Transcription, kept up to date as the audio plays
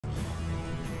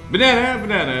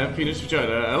Banana, penis,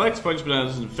 vagina. I like to punch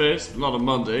bananas in the face, but not on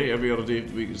Monday. Every other day of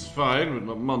the week is fine, but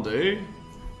not Monday.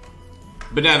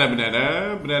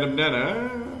 Banana.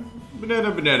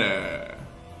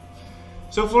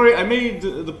 So, Florry, I made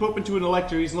the Pope into an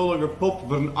elector. He's no longer Pope,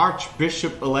 but an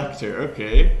Archbishop elector.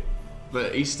 Okay.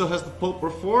 But he still has the Pope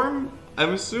reform,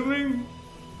 I'm assuming?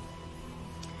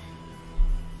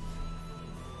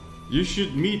 You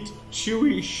should meet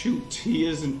Chewy Shoot. He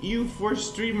is an EU4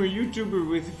 streamer YouTuber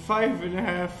with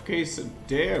 5.5k.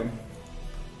 Damn.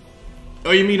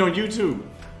 Oh, you mean on YouTube?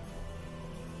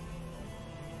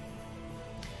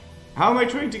 How am I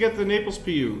trying to get the Naples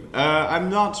PU? I'm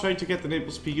not trying to get the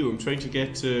Naples PU. I'm trying to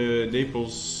get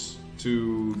Naples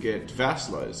to get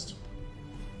vassalized.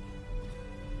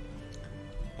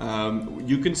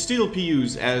 You can steal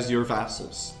PUs as your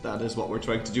vassals. That is what we're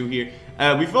trying to do here.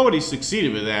 We've already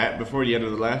succeeded with that before the end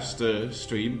of the last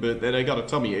stream, but then I got a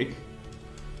tummy ache.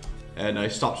 And I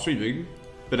stopped streaming.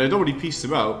 But I'd already pieced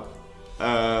them out.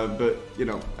 But, you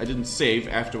know, I didn't save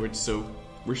afterwards, so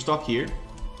we're stuck here.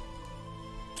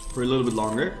 For a little bit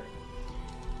longer.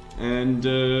 And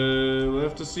we'll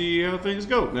have to see how things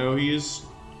go. Now, he is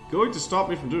going to stop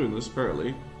me from doing this,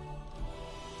 apparently.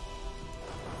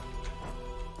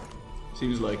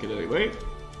 Seems like it anyway.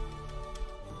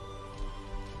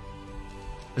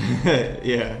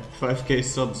 Yeah, 5k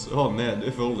subs. Oh man,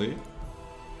 if only.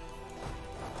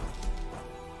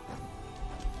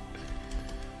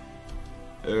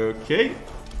 Okay.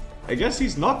 I guess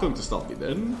he's not going to stop me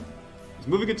then. He's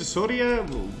moving into Soria.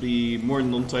 Will be more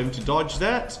than on time to dodge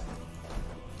that.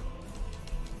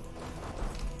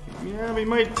 Yeah, we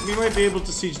might be able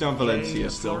to siege down Valencia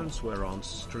still. Florence, we're on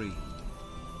stream.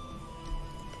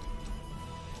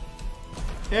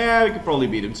 Yeah, we could probably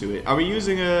beat him to it. Are we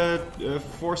using a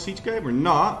 4 siege guy? We're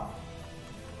not.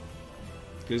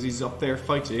 Because he's up there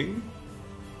fighting.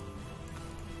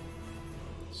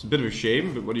 It's a bit of a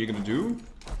shame, but what are you gonna do?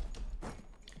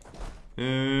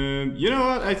 You know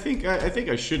what? I think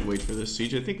I should wait for this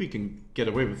siege. I think we can get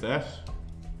away with that.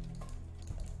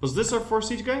 Was this our 4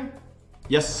 siege guy?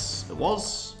 Yes, it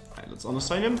was. Alright, let's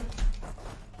unassign him.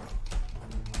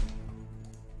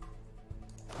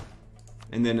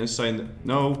 And then assign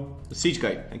the siege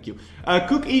guy. Thank you.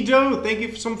 Cook Edo, thank you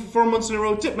for some 4 months in a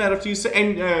row. Tip matter to you.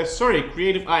 And sorry,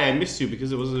 Creative Eye, I missed you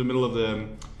because it was in the middle of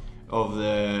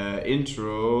the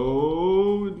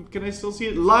intro. Can I still see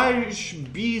it? Laj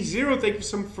B0, thank you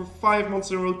for 5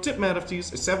 months in a row. Tip matter to you.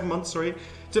 7 months, sorry.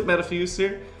 Tip matter to you,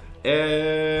 sir.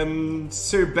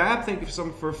 Sir Bab, thank you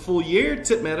for a full year.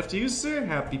 Tip matter to you, sir.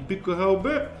 Happy Pico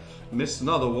Hobe. Missed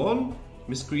another one.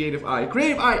 Miss Creative Eye.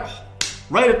 Creative Eye. Oh.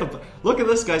 Right at the... Look at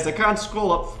this, guys. I can't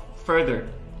scroll up further.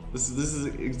 This is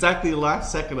exactly the last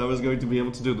second I was going to be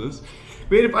able to do this.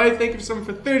 Creative Eye, thank you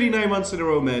for 39 months in a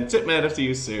row, man. Tip man after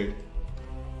you, sir.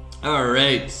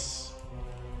 Alright.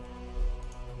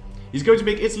 He's going to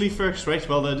make Italy first, right?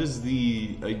 Well, that is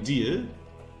the idea.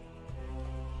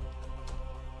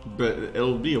 But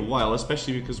it'll be a while,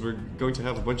 especially because we're going to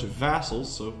have a bunch of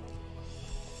vassals, so...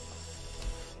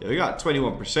 Yeah, we got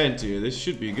 21% here. This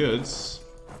should be good.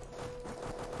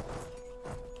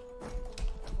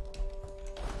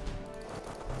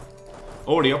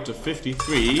 Already up to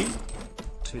 53.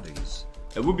 Titties.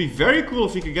 It would be very cool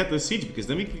if we could get this siege, because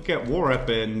then we could get war up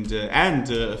and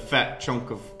a fat chunk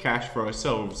of cash for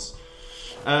ourselves.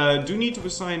 Do need to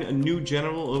assign a new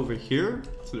general over here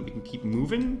so that we can keep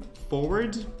moving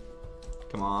forward.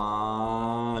 Come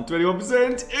on,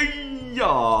 21%.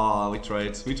 Yeah, we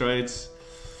tried. We tried.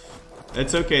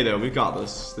 It's okay though. We got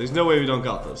this. There's no way we don't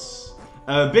got this.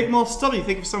 Big Mall Stubby,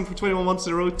 thank you for 21 months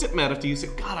in a row. Tip matter to you.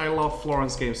 God, I love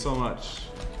Florence games so much.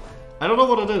 I don't know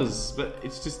what it is, but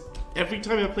it's just every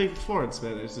time I play with Florence,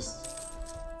 man, it's just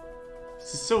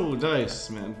so nice,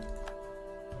 man.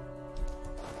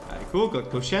 Alright, cool. Got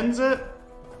Coscienza.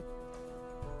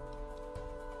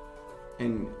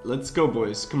 And let's go,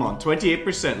 boys. Come on,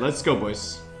 28%. Let's go,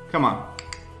 boys. Come on,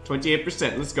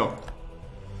 28%. Let's go.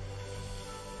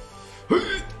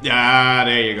 Yeah,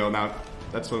 there you go. Now.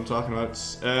 That's what I'm talking about.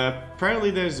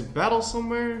 Apparently there's a battle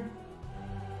somewhere.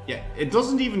 Yeah, it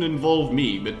doesn't even involve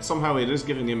me, but somehow it is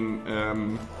giving him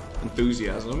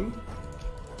enthusiasm.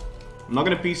 I'm not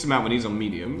gonna piece him out when he's on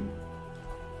medium.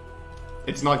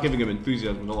 It's not giving him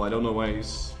enthusiasm at all. I don't know why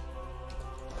he's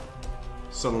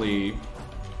suddenly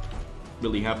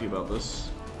really happy about this.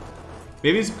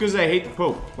 Maybe it's because I hate the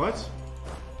Pope. What?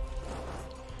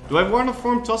 Do I want to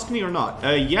form Tuscany or not?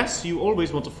 Yes, you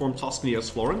always want to form Tuscany as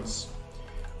Florence.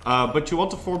 But you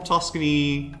want to form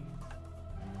Tuscany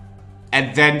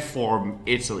and then form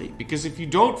Italy. Because if you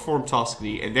don't form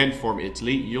Tuscany and then form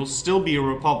Italy, you'll still be a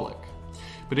republic.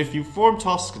 But if you form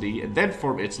Tuscany and then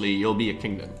form Italy, you'll be a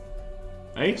kingdom.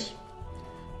 Right?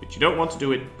 But you don't want to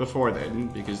do it before then,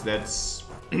 because that's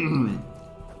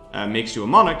makes you a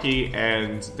monarchy,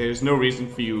 and there's no reason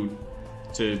for you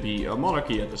to be a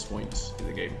monarchy at this point in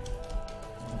the game.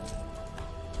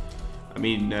 I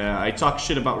mean, I talk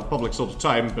shit about republics all the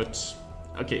time, but...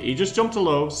 Okay, he just jumped to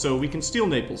low, so we can steal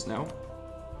Naples now.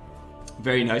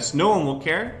 Very nice. No one will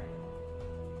care.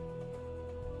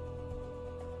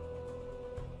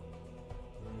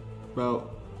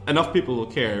 Well, enough people will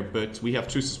care, but we have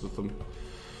truces with them.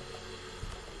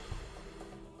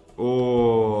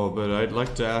 Oh, but I'd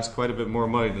like to ask quite a bit more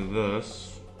money than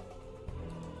this.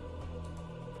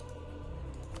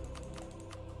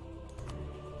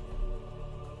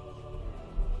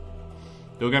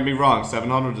 Don't get me wrong,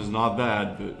 700 is not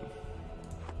bad, but...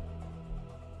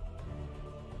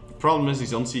 The problem is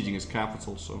he's unsieging his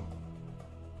capital, so...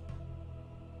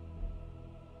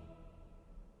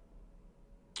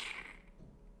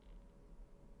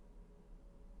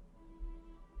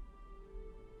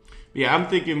 Yeah, I'm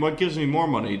thinking what gives me more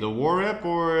money, the war rep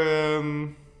or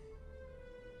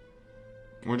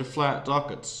the flat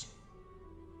ducats.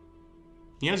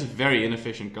 He has a very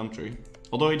inefficient country,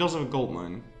 although he does have a gold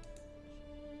mine.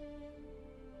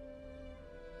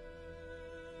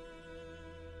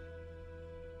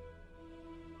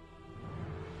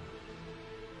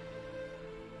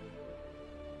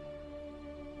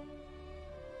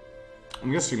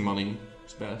 I'm guessing money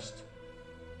is best.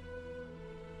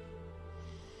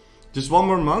 Just one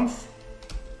more month?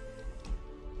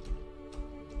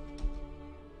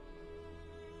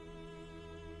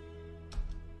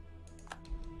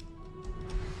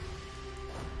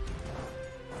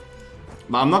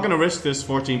 But I'm not gonna risk this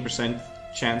 14%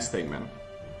 chance thing, man.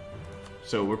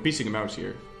 So we're piecing him out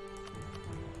here.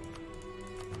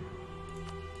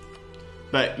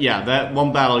 But yeah, that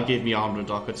one battle gave me 100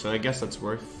 ducats, so I guess that's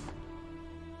worth.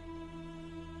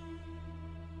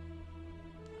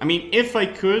 I mean, if I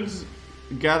could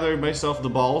gather myself the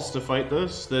balls to fight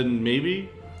this, then maybe.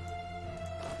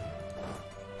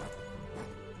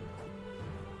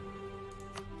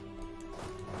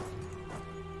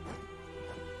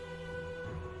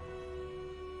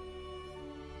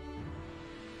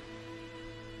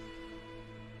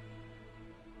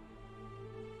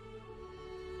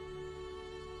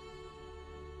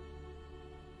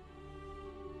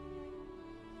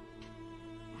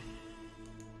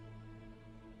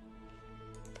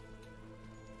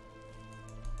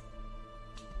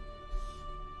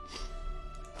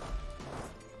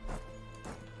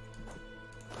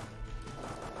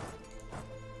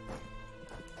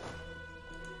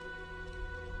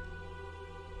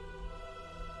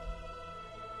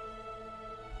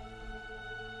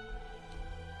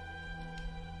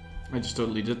 I just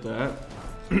totally did that.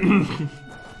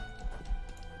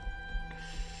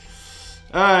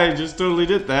 I just totally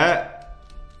did that.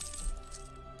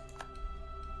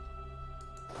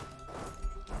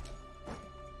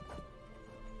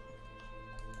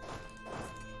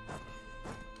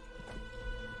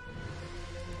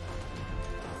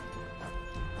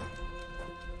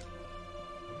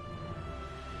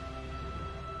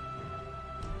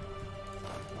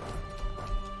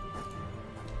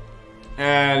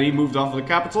 And he moved off of the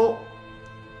capital.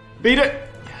 Beat it!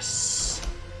 Yes!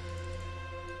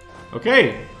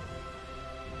 Okay.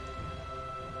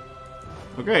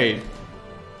 Okay.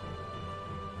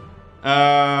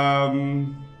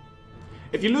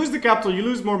 If you lose the capital, you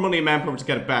lose more money and manpower to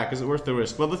get it back. Is it worth the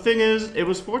risk? Well, the thing is, it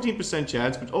was 14%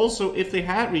 chance, but also if they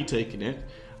had retaken it,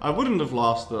 I wouldn't have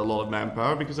lost a lot of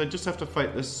manpower because I just have to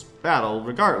fight this battle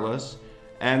regardless.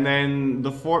 And then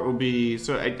the fort will be...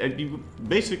 So I'd be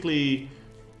basically...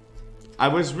 I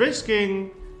was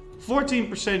risking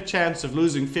 14% chance of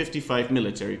losing 55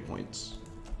 military points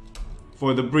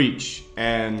for the breach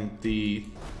and the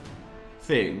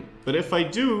thing. But if I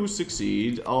do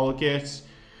succeed, I'll get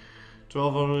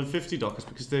 1250 ducats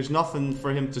because there's nothing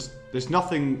for him to... There's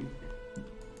nothing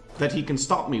that he can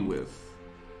stop me with.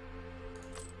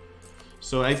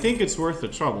 So I think it's worth the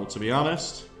trouble, to be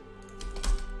honest.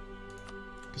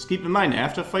 Because keep in mind, I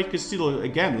have to fight Castile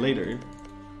again later.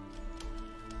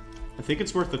 I think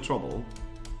it's worth the trouble.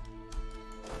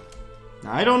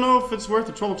 Now, I don't know if it's worth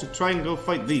the trouble to try and go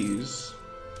fight these.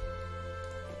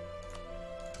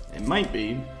 It might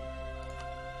be.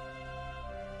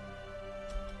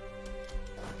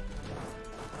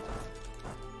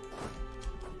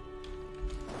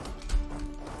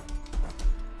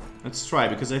 Let's try,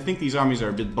 because I think these armies are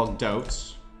a bit bugged out.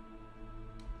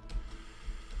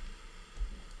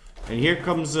 And here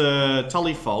comes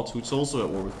Talifalt, who's also at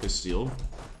war with Castile.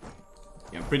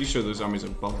 Yeah, I'm pretty sure those armies are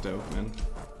bugged out, man.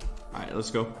 Alright,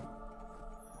 let's go.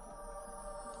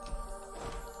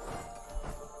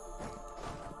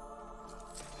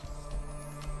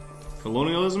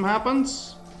 Colonialism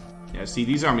happens? Yeah, see,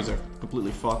 these armies are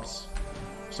completely fucked.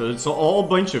 So it's a whole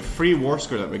bunch of free war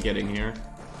score that we're getting here.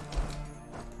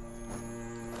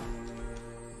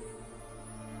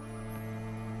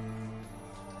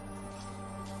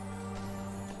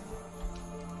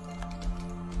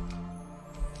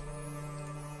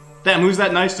 Damn, who's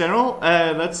that nice general?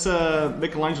 That's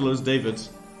Michelangelo's David.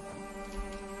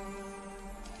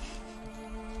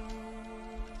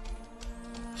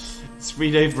 It's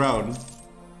Free Dave Brown.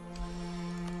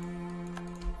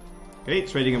 Okay,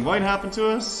 trading in wine happened to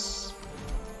us.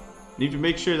 Need to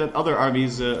make sure that other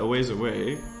armies are ways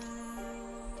away.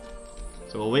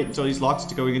 So we'll wait until he's locked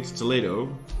to going into Toledo.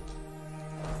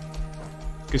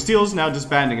 Castile's now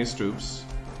disbanding his troops.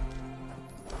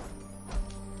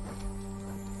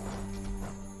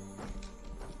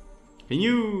 Can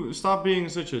you stop being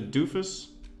such a doofus?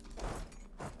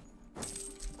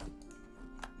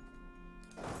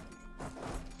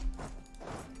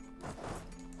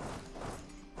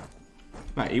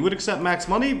 Right, he would accept max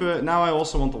money, but now I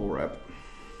also want the war rep.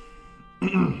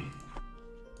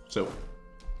 So.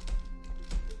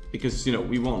 Because, you know,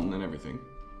 we won and everything.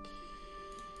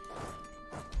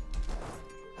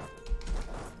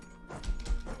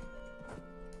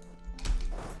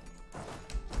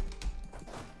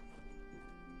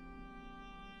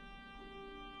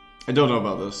 I don't know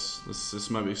about this. This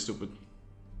might be stupid.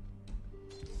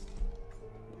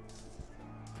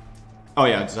 Oh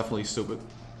yeah, it's definitely stupid.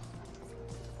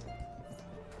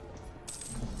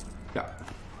 Yeah.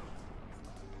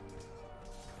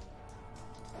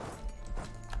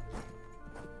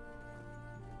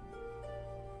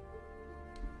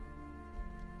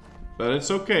 But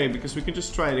it's okay, because we can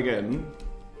just try it again.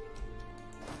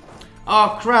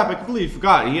 Oh crap, I completely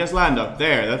forgot. He has land up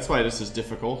there. That's why this is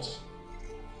difficult.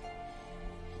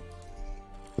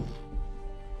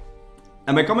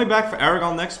 Am I coming back for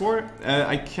Aragon next war?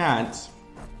 I can't.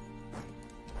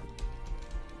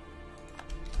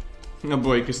 Oh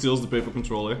boy, Castile's the paper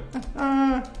controller.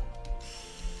 Oh,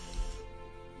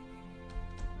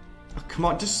 come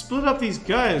on, just split up these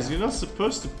guys. You're not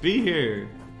supposed to be here.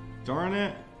 Darn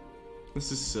it.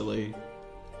 This is silly.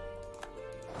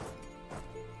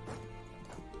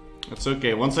 That's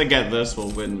okay. Once I get this,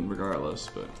 we'll win regardless,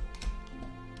 but...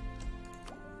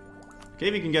 Okay,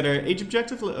 we can get our age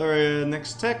objective, or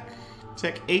next tech.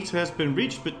 Tech 8 has been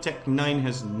reached, but Tech 9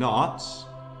 has not.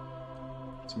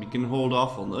 So we can hold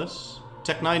off on this.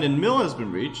 Tech 9 and Mill has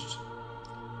been reached.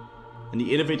 And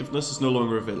the innovativeness is no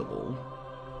longer available.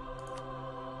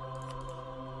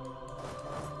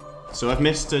 So I've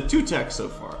missed 2 techs so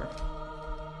far.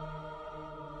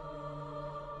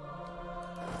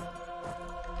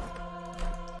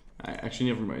 Alright, actually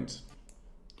never mind.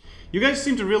 You guys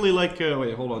seem to really like,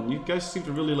 wait, hold on. You guys seem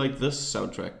to really like this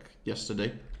soundtrack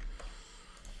yesterday.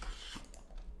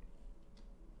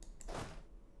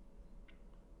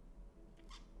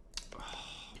 Oh,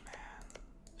 man.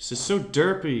 This is so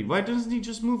derpy. Why doesn't he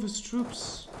just move his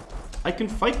troops? I can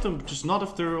fight them, just not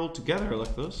if they're all together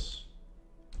like this.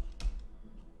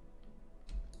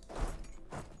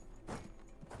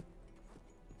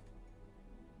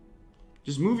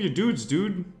 Just move your dudes,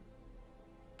 dude.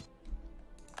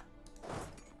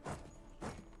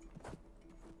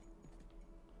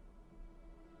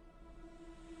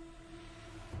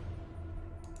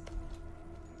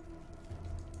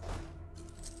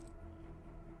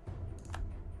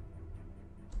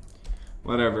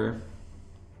 Whatever.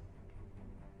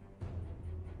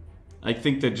 I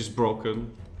think they're just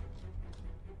broken.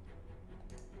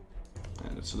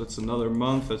 And so that's another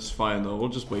month. That's fine though. We'll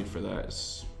just wait for that.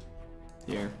 It's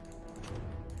here.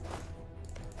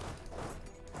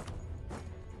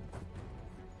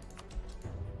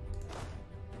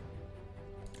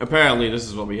 Apparently this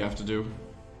is what we have to do.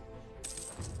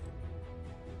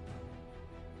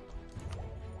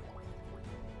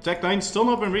 Tech 9 still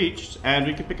not been reached, and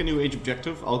we can pick a new age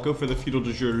objective. I'll go for the Feudal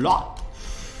de Jure lot.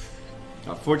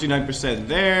 Got 49%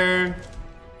 there.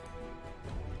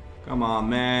 Come on,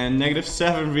 man.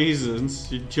 -7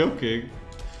 reasons. You're joking.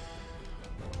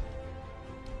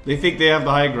 They think they have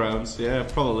the high grounds. Yeah,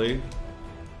 probably.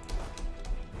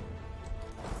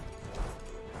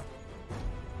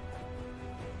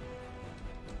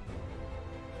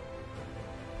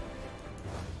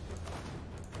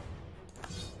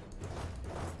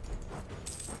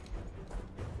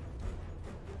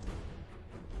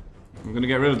 I'm gonna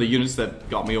get rid of the units that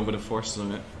got me over the force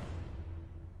limit,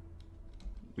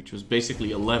 which was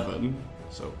basically 11,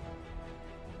 so...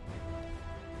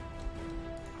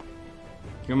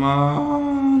 Come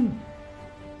on!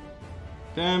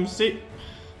 Damn, see?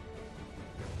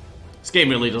 This game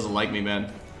really doesn't like me,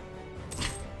 man.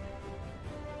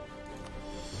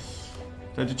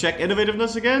 Time to check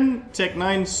innovativeness again. Tech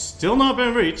 9 still not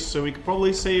been reached, so we could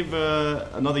probably save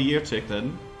another year tick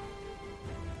then.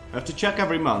 I have to check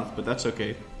every month, but that's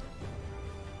okay.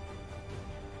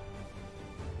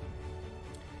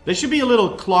 There should be a little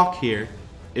clock here,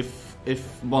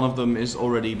 if one of them is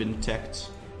already been teched.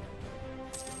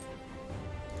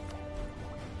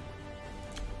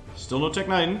 Still no Tech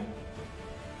 9.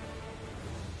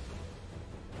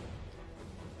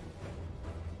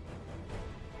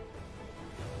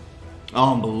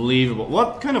 Unbelievable.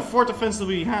 What kind of fort defense do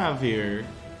we have here?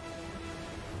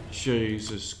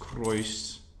 Jesus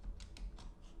Christ.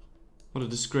 What a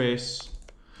disgrace.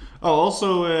 Oh,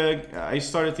 also, I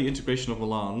started the integration of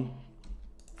Milan.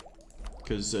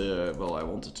 Because, well, I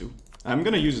wanted to. I'm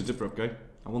gonna use a dip rope guy.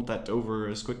 I want that over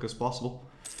as quick as possible.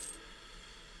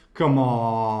 Come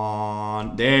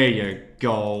on. There you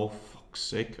go. Fuck's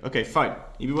sake. Okay, fine.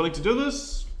 You be willing to do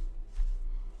this?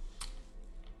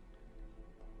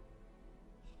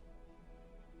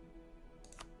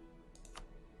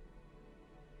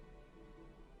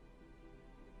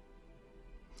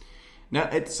 Now,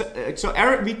 it's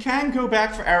so we can go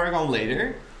back for Aragon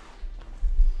later.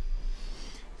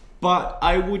 But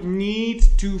I would need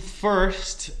to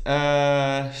first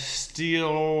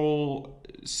steal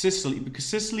Sicily, because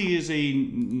Sicily is a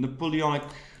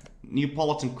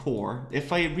Neapolitan core.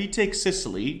 If I retake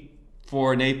Sicily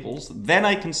for Naples, then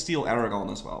I can steal Aragon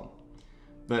as well.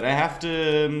 But I have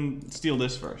to steal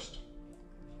this first.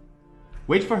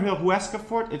 Wait for Huesca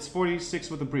fort, it's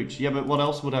 46 with a breach. Yeah, but what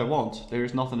else would I want?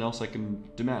 There's nothing else I can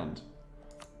demand.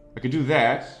 I could do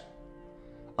that.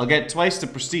 I'll get twice the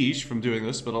prestige from doing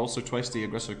this, but also twice the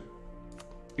aggressive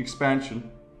expansion.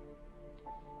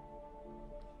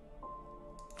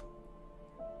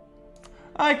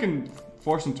 I can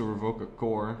force him to revoke a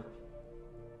core.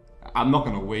 I'm not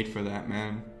gonna wait for that,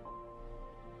 man.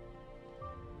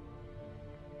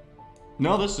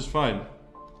 No, this is fine.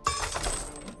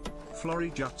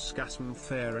 Florry Jutscasm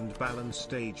fair and balance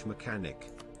stage mechanic.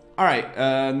 Alright,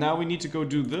 now we need to go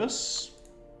do this.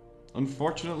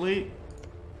 Unfortunately.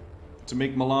 To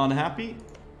make Milan happy.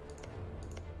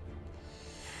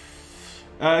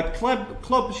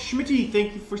 Club Schmitty,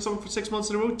 thank you for something for 6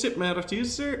 months in a row. Tip matter to you,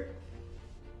 sir.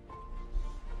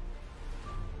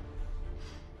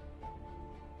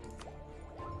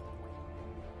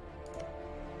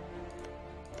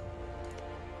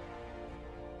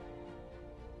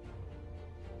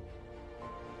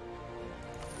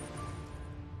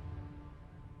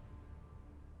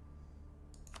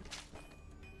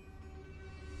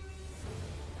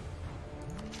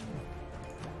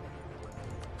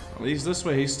 At least this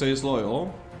way he stays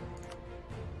loyal.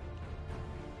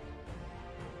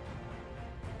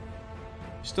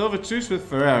 Still have a truce with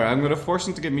Ferrara. I'm gonna force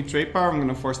him to give me trade power. I'm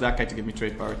gonna force that guy to give me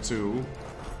trade power too.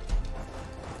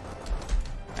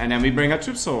 And then we bring our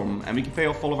troops home. And we can pay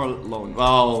off all of our loan.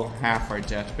 Well, half our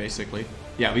debt basically.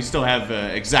 Yeah, we still have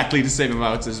exactly the same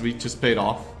amount as we just paid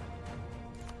off.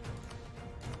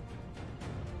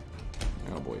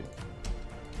 Oh boy.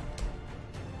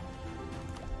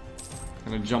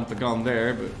 Gonna jump the gun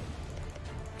there, but...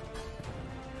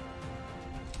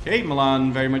 Okay,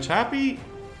 Milan very much happy.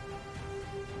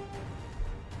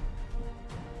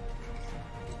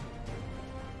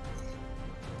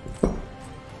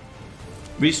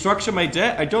 Restructure my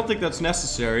debt? I don't think that's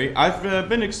necessary. I've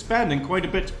been expanding quite a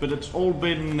bit, but it's all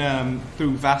been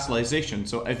through vassalization.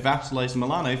 So I vassalized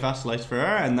Milan, I vassalized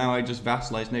Ferrara, and now I just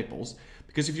vassalize Naples.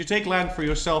 Because if you take land for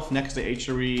yourself next to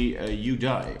HRE, you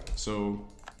die. So...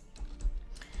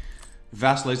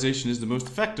 vassalization is the most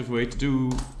effective way to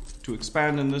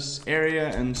expand in this area,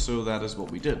 and so that is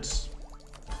what we did.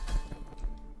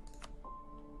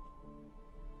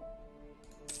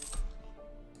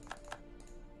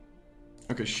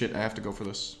 Okay, shit, I have to go for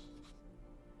this.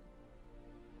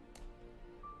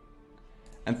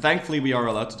 And thankfully we are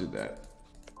allowed to do that.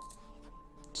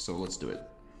 So let's do it.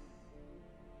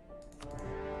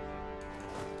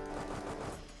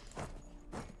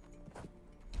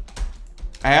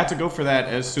 I had to go for that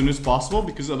as soon as possible,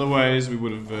 because otherwise we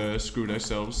would have screwed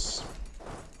ourselves.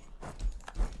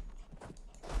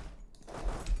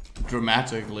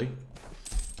 Dramatically.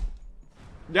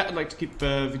 Yeah, I'd like to keep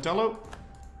Vitello.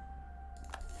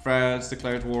 France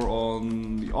declared war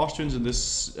on the Austrians, and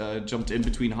this jumped in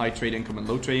between high trade income and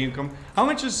low trade income. How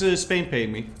much is Spain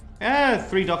paying me?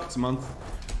 3 ducats a month.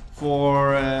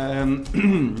 For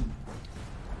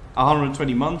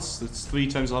 120 months, that's 3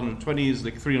 times 120 is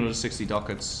like 360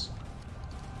 ducats.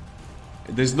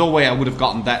 There's no way I would have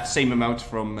gotten that same amount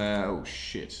from, oh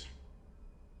shit.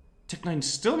 Ship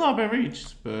 9's still not been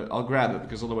reached, but I'll grab it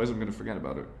because otherwise I'm gonna forget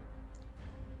about it.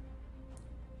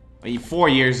 I mean, 4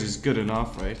 years is good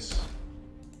enough, right?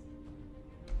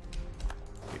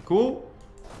 Okay, cool.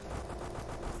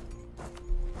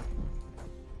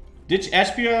 Ditch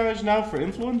espionage now for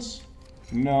influence?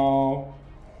 No.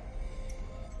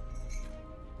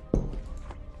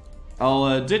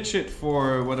 I'll ditch it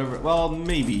for whatever. Well,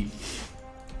 maybe.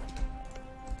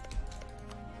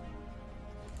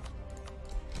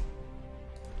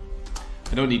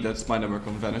 I don't need that spy network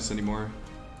on Venice anymore.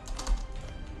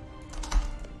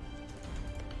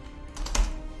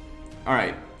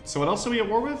 Alright, so what else are we at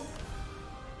war with?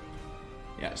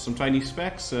 Yeah, some tiny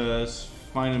specks. It's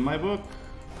fine in my book.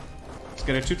 Let's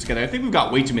get our troops together. I think we've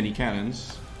got way too many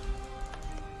cannons.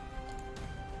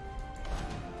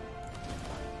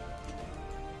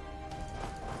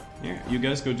 Yeah, you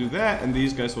guys go do that, and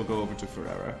these guys will go over to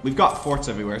Ferrara. We've got forts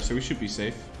everywhere, so we should be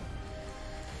safe.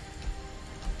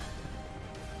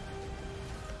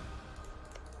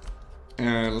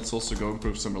 Let's also go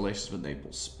improve some relations with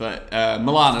Naples. But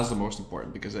Milan is the most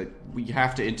important, because we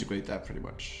have to integrate that pretty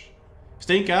much.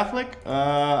 Staying Catholic?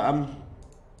 I'm...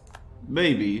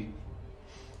 maybe.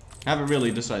 Haven't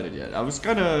really decided yet. I was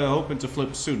kind of hoping to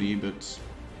flip Sunni, but...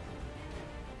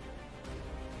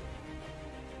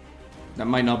 that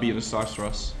might not be in the stars for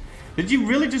us. Did you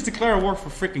really just declare a war for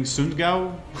freaking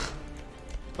Sundgau?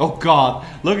 Oh god,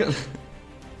 look at...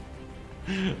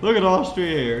 look at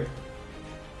Austria here.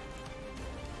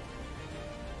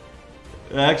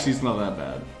 Actually, it's not that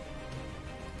bad.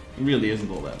 It really isn't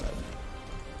all that bad.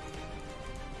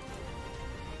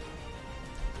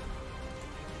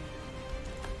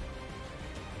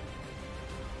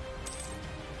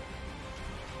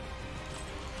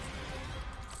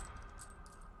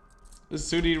 The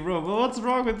Sunni Rome. Well, what's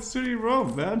wrong with Sunni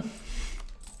Rome, man?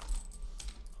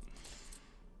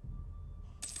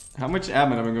 How much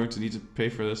admin am I going to need to pay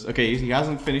for this? Okay, he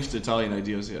hasn't finished the Italian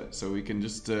ideas yet, so we can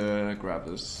just grab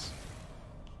this.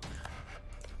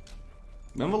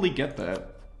 When will he get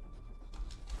that?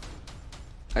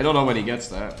 I don't know when he gets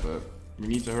that, but we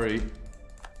need to hurry.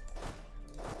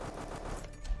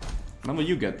 When will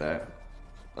you get that?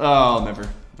 Oh, never.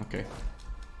 Okay.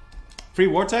 Free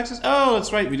war taxes? Oh,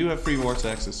 that's right, we do have free war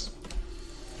taxes.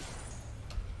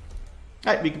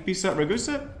 Alright, we can peace out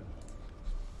Ragusa.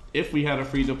 If we had a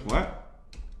free diplomat.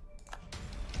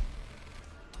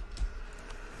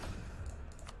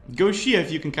 Go Shia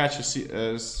if you can catch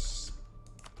a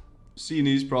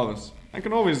Sienese province. I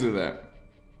can always do that.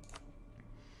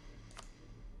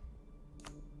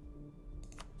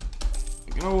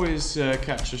 I can always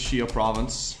catch a Shia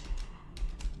province.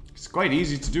 It's quite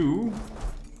easy to do.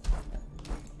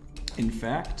 In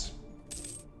fact.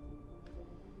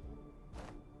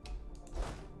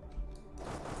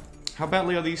 How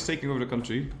badly are these taking over the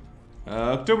country?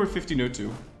 October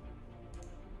 1502.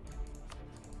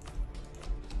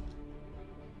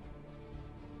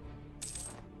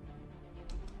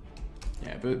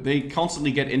 Yeah, but they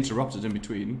constantly get interrupted in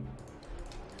between.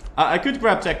 I could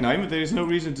grab Tech 9, but there's no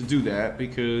reason to do that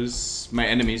because my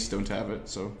enemies don't have it,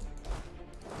 so...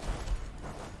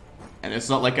 And it's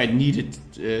not like I need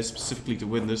it specifically to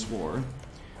win this war.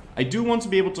 I do want to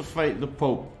be able to fight the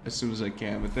Pope as soon as I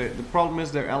can, but the problem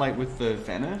is they're allied with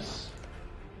Venice.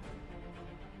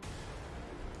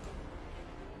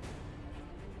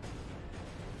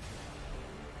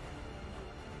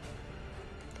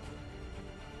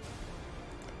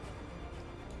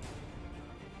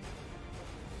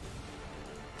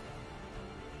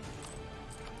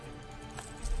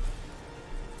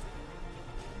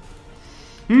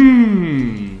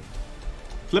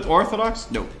 Flip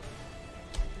Orthodox? No.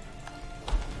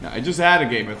 No, I just had a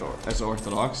game as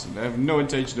Orthodox, and I have no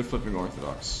intention of flipping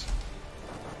Orthodox.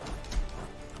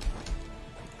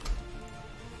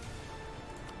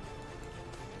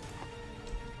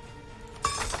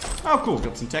 Oh, cool.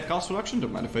 Got some tech cost reduction.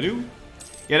 Don't mind if I do.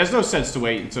 Yeah, there's no sense to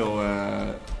wait until,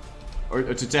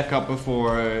 or to tech up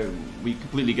before we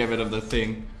completely get rid of the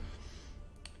thing.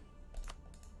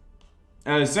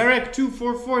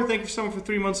 Zarek244, thank you so much for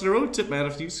 3 months in a row. Tip man,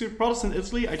 if you see Protestant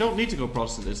Italy, I don't need to go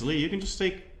Protestant Italy. You can just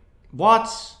take... What?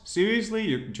 Seriously?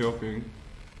 You're joking.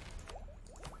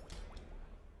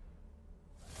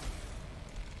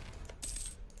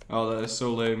 Oh, that is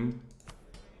so lame.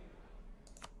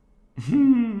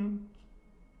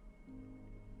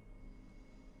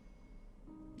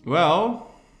 Well...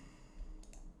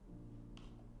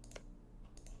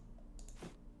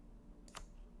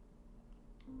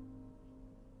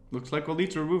 Looks like we'll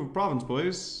need to remove a province,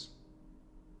 boys.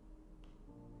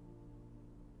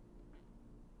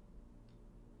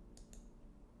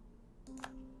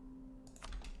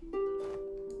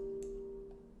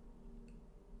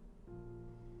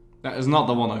 That is not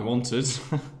the one I wanted.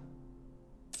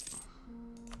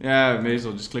 Yeah, may as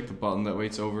well just click the button, that way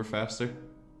it's over faster.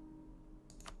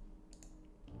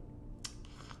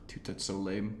 Dude, that's so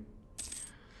lame.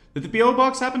 Did the PO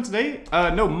box happen today?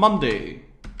 No, Monday.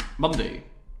 Monday.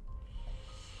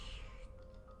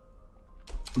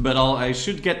 But I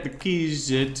should get the keys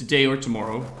today or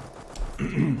tomorrow.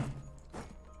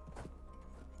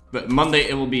 But Monday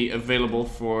it will be available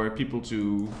for people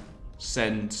to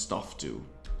send stuff to.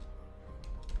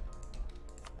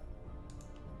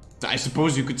 I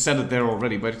suppose you could send it there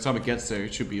already. By the time it gets there,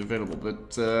 it should be available.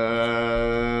 But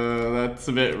that's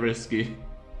a bit risky.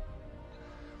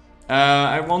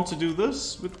 I want to do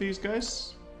this with these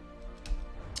guys.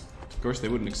 Of course, they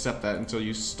wouldn't accept that until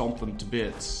you stomp them to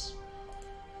bits.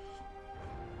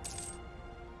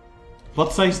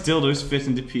 What size dildos fit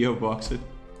in the PO box?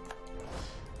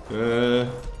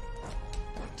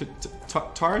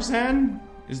 Tarzan?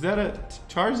 Is that a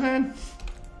Tarzan?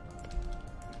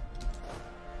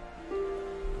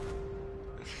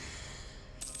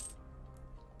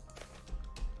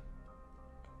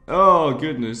 Oh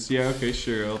goodness, yeah, okay,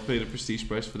 sure, I'll pay the prestige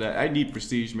price for that. I need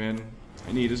prestige, man.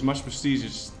 I need as much prestige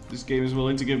as this game is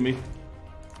willing to give me.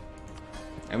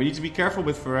 And we need to be careful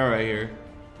with Ferrari here.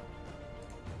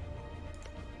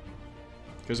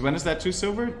 Because when is that 2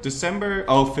 silver? December?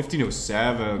 Oh,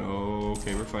 1507. Oh,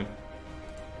 okay, we're fine.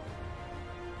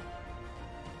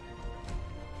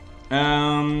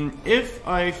 If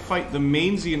I fight the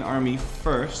Mainzian army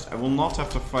first, I will not have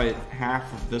to fight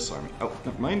half of this army. Oh,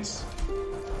 never mind.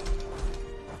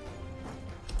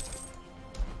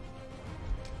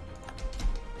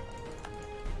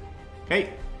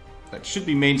 Okay, that should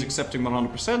be mains accepting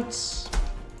 100%.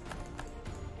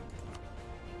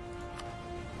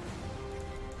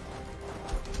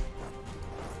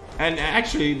 And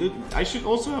actually, I should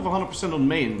also have 100% on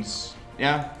mains.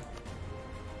 Yeah.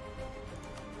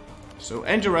 So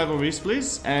end your rivalries,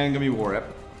 please, and give me war rep.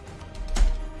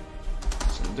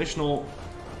 So additional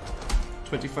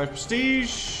 25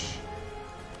 prestige.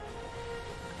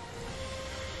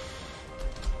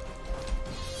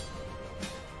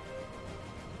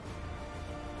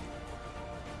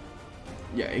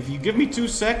 Yeah, if you give me 2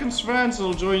 seconds, France,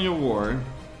 I'll join your war.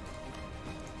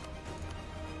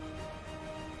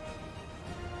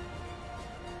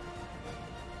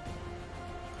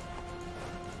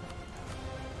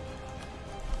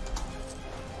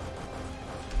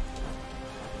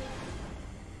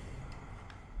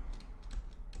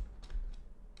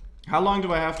 How long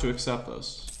do I have to accept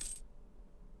this?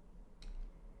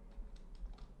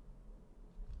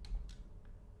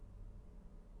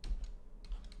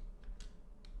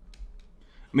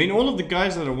 I mean, all of the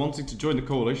guys that are wanting to join the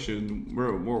coalition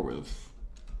we're at war with.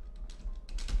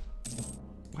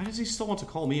 Why does he still want to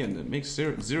call me in? It makes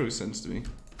zero sense to me.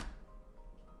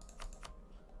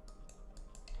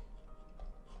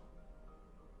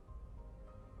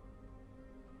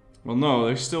 Well, no,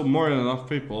 there's still more than enough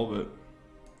people, but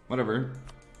whatever.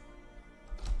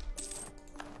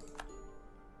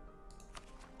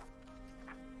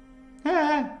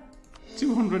 Ah,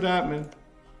 200 admin.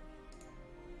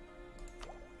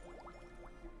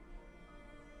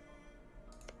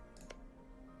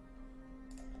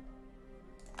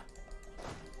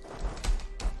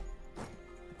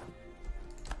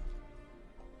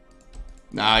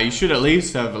 Nah, you should at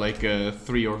least have like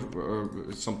 3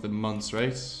 or something months,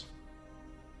 right?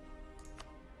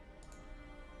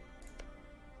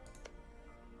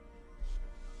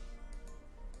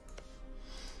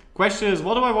 Question is,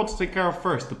 what do I want to take care of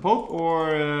first? The Pope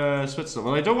or Switzerland?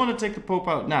 Well, I don't want to take the Pope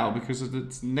out now because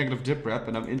it's negative dip rep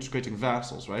and I'm integrating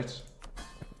vassals, right?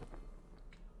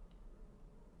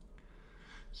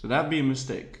 So that'd be a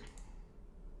mistake.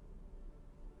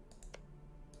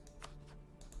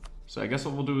 So I guess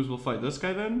what we'll do is we'll fight this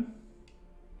guy then.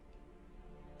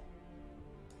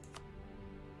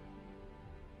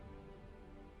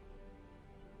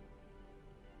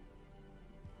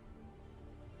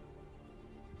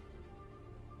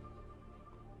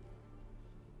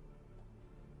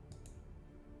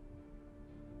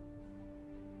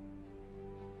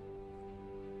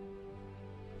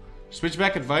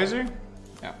 Switchback advisor?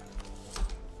 Yeah.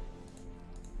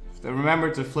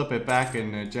 Remember to flip it back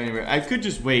in January. I could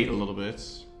just wait a little bit.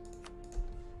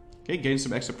 Okay, gain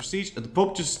some extra prestige. The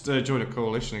Pope just joined a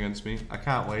coalition against me. I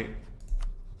can't wait.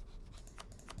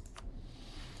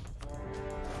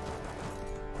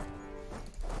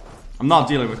 I'm not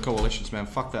dealing with coalitions, man.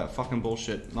 Fuck that. Fucking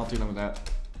bullshit. Not dealing with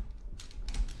that.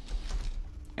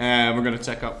 And we're gonna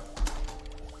tech up.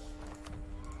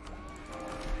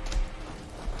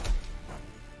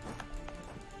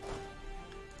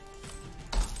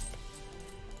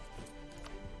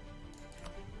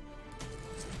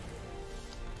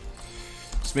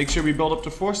 Just make sure we build up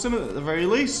to force them at the very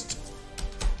least.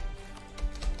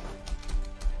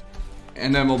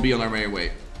 And then we'll be on our merry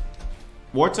way.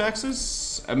 War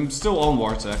taxes? I'm still on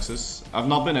war taxes. I've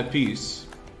not been at peace.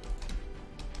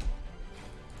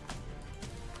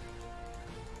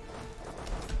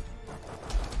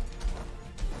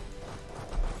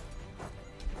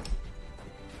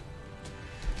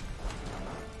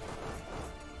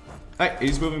 Hey,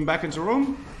 he's moving back into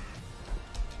Rome.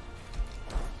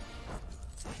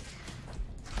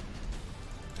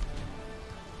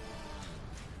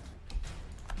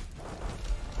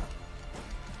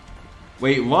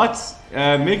 Wait, what?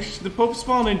 Make the Pope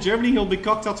spawn in Germany, he'll be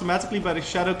cocked automatically by the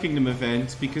Shadow Kingdom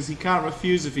event because he can't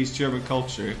refuse if he's German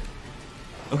culture.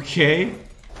 Okay.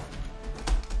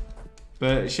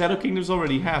 But Shadow Kingdom's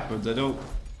already happened, I don't...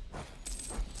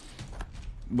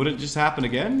 Would it just happen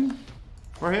again?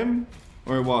 For him?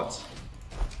 Or what?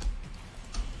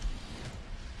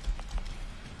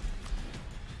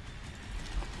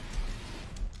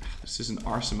 This is an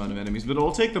arse amount of enemies, but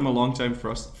it'll take them a long time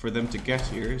for them to get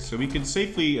here. So we can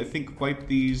safely, I think, wipe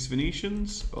these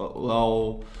Venetians.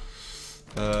 Well,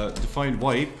 define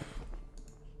wipe.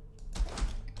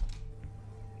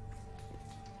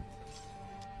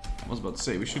 I was about to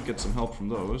say, we should get some help from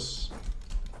those.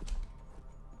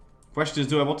 Question is,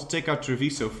 do I want to take out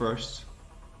Treviso first?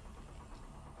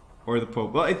 Or the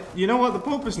Pope? Well, you know what? The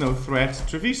Pope is no threat.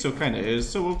 Treviso kind of is,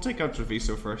 so we'll take out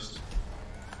Treviso first.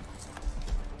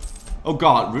 Oh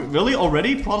god, really?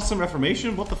 Already? Protestant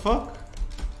Reformation? What the fuck?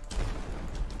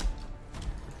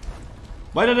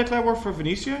 Why did I declare war for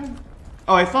Venetia?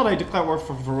 Oh, I thought I declared war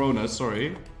for Verona,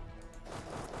 sorry.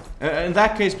 In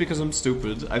that case, because I'm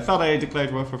stupid. I thought I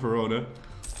declared war for Verona.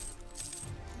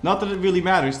 Not that it really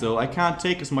matters though, I can't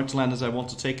take as much land as I want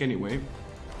to take anyway.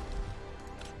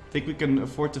 Think we can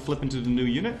afford to flip into the new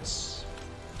units?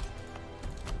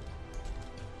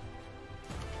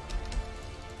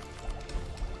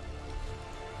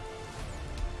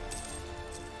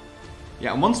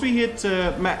 Yeah, once we hit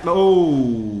okay.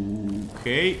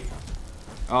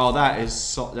 Oh, that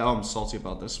is oh, I'm salty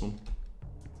about this one.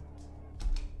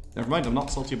 Never mind, I'm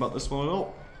not salty about this one at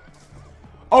all.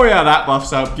 Oh yeah, that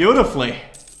buffs out beautifully.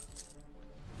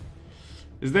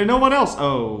 Is there no one else?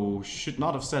 Oh, should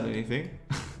not have said anything.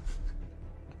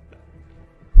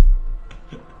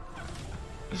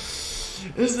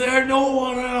 Is there no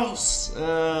one else?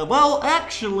 Well,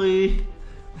 actually,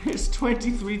 there's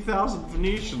 23,000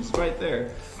 Venetians right there.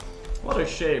 What a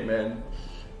shame, man.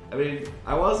 I mean,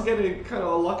 I was getting kind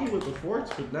of lucky with the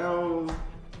forts, but now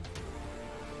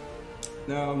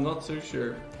I'm not so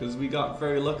sure. Because we got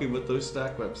very lucky with those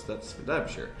stack webs, that's for damn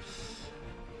sure.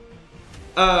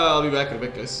 I'll be back in a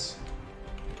bit, guys.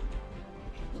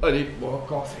 I need more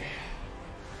coffee.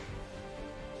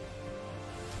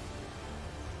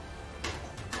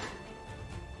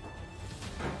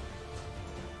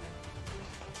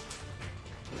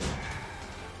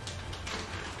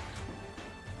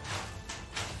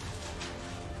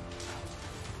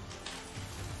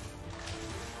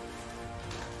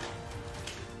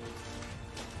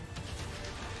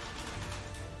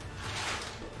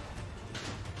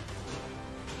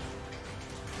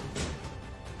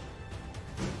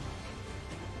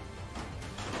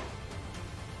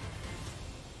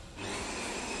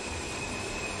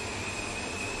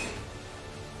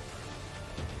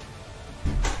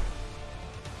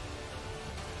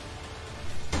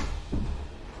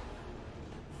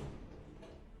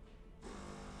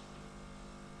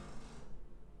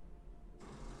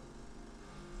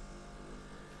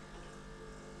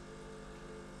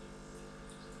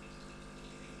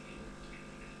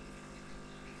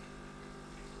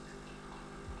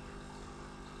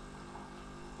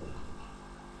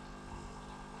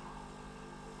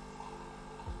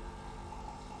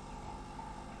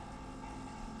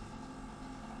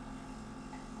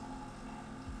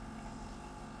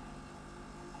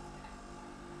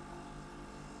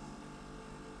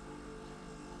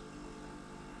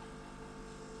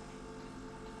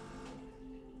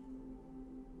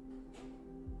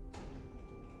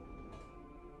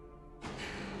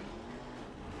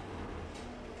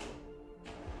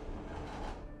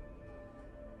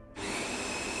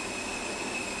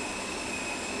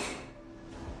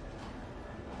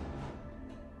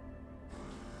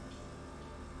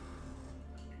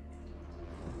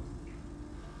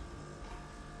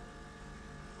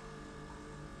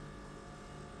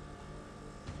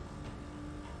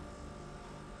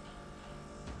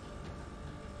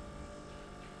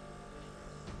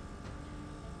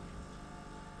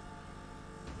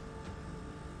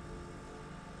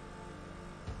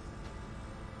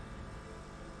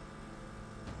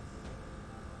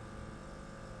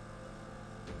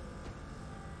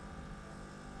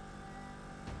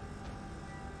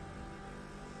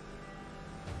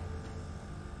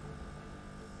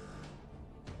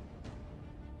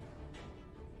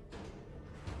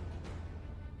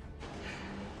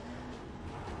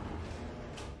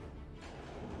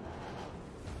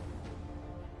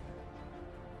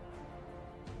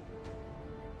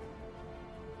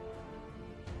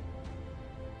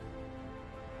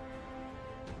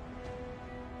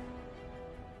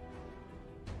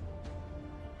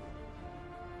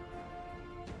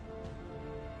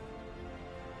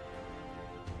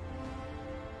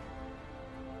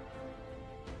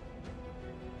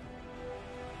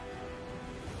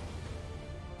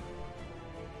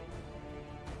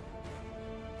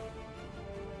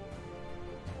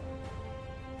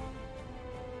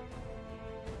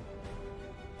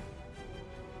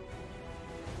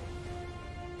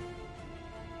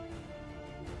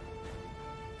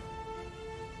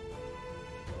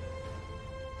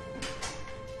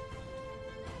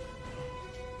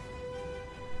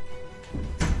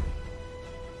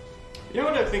 You know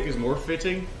what I think is more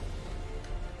fitting?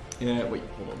 Yeah, wait,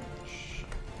 hold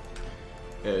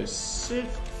on. Civ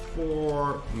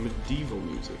for medieval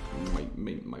music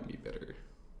might be better.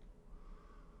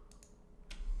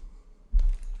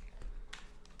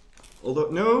 Although,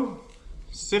 no,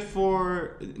 Civ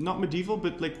for, not medieval,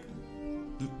 but like,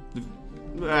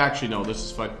 actually no, this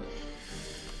is fine.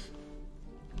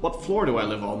 What floor do I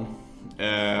live on?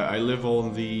 I live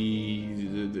on the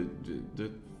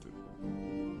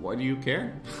why do you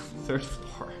care? 3rd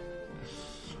floor.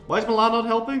 Why is Milan not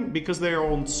helping? Because they are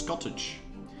on Scottish.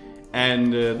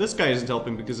 And this guy isn't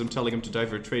helping because I'm telling him to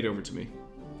divert trade over to me.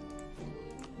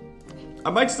 I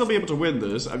might still be able to win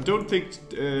this. I don't think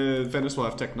Venice will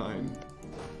have Tech 9.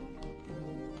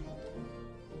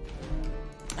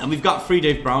 And we've got free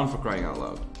Dave Brown for crying out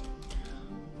loud.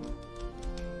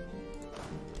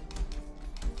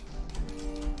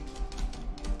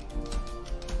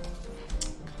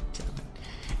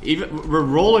 Even we're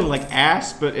rolling like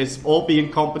ass, but it's all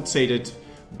being compensated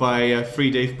by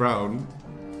free Dave Brown.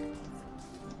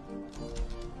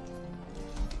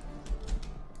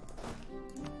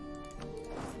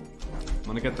 I'm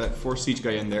gonna get that 4 siege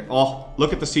guy in there. Oh,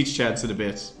 look at the siege chance in a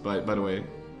bit, by the way.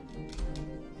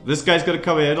 This guy's gonna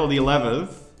come in on the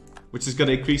 11th, which is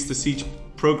gonna increase the siege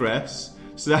progress.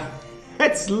 So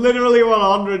that's literally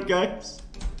 100, guys.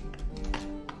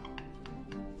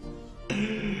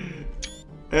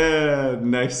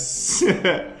 Nice.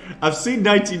 I've seen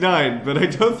 99, but I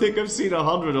don't think I've seen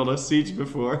 100 on a siege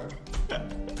before.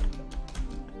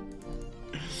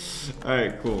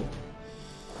 Alright, cool.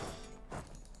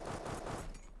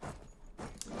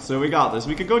 So we got this.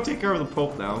 We could go take care of the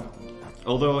Pope now.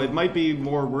 Although it might be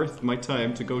more worth my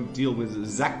time to go deal with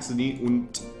Saxony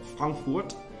and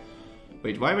Frankfurt.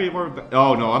 Wait, why are we more...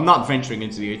 Oh no, I'm not venturing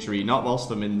into the HRE. Not whilst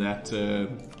I'm in that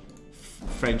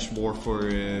French war for...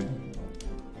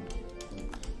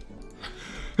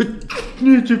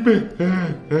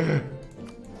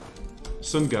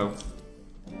 Sun go.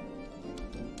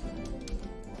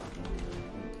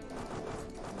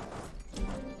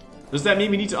 Does that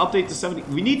mean we need to update the 70?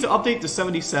 We need to update the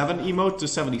 77 emote to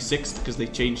 76 because they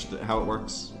changed how it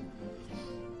works.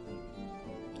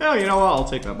 Oh, you know what? I'll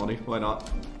take that money. Why not?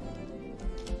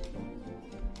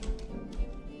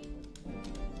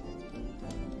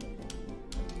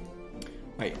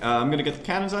 Right, I'm gonna get the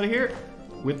cannons out of here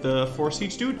with the 4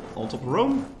 siege dude on top of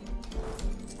Rome,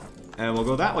 and we'll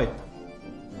go that way.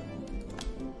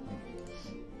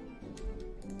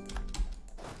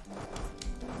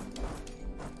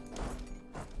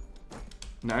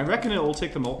 Now I reckon it will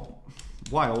take them a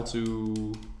while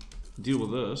to deal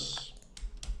with this,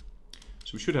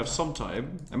 so we should have some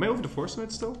time. Am I over the force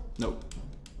limit still? No.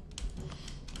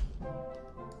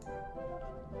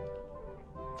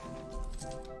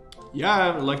 Yeah,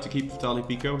 I would like to keep Vitali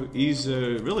Pico. He's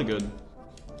really good.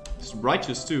 He's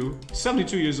righteous too. He's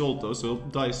 72 years old though, so he'll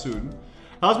die soon.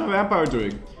 How's my vampire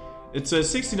doing? It's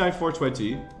 69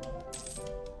 420.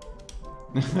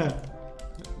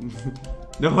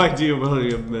 No idea,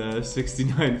 William.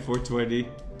 69 420.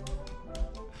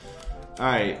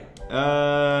 Alright.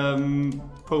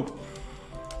 Pope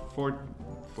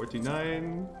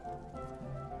 449.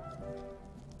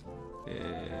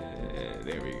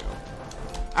 There we go.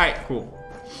 Alright, cool.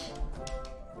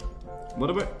 What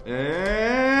about...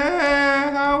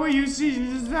 how are you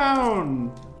seeing this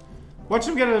down? Watch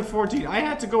him get it at 14. I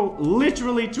had to go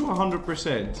literally to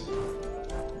 100%.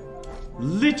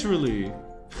 Literally.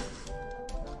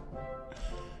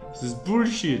 This is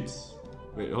bullshit.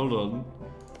 Wait, hold on.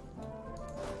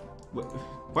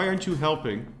 Why aren't you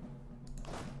helping?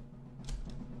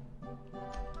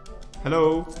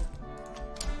 Hello?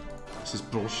 This is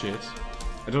bullshit.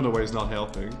 I don't know why he's not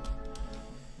helping.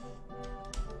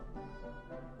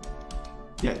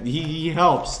 Yeah, he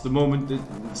helps the moment that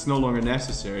it's no longer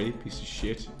necessary. Piece of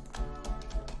shit.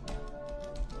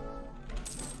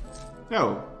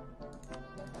 No.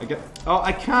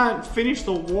 I can't finish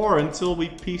the war until we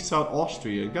peace out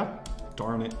Austria. God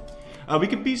darn it. We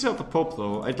can peace out the Pope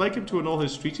though. I'd like him to annul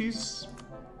his treaties.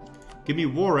 Give me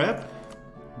war rep.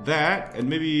 That, and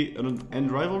maybe an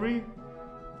end rivalry.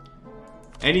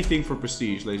 Anything for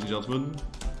prestige, ladies and gentlemen.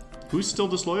 Who's still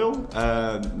disloyal?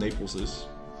 Naples is.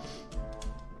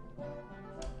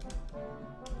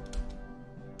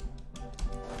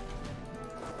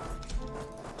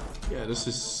 Yeah, this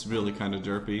is really kind of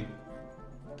derpy.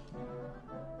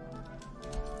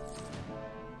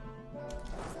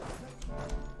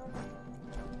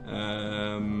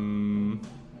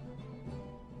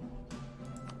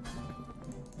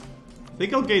 I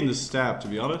think I'll gain the stab, to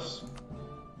be honest.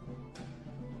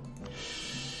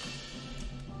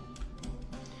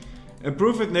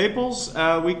 Improve with Naples?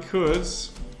 We could.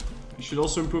 We should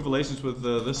also improve relations with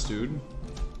this dude.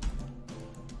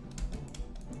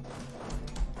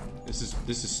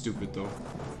 This is stupid though.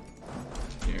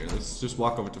 Here, let's just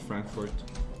walk over to Frankfurt.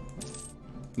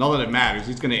 Not that it matters,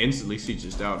 he's gonna instantly siege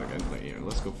us down again. But here,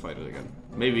 let's go fight it again.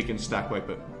 Maybe we can stack wipe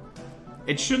it.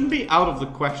 It shouldn't be out of the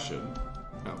question.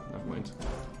 Oh, never mind.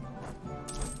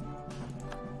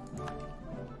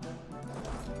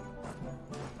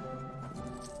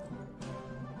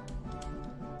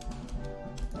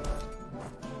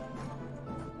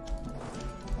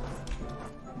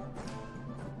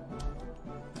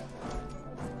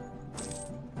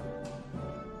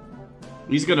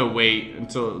 He's gonna wait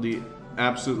until the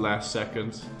absolute last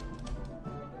second.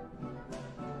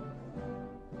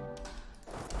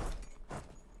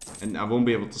 And I won't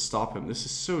be able to stop him. This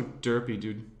is so derpy,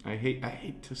 dude. I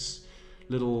hate this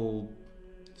little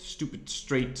stupid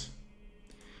straight.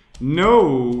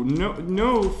 No,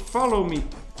 follow me.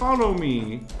 Follow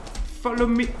me. Follow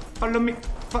me. Follow me.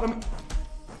 Follow me.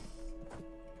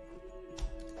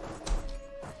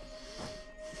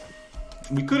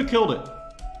 We could have killed it.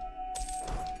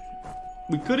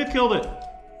 We could have killed it.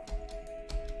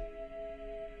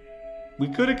 We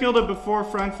could have killed it before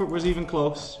Frankfurt was even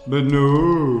close. But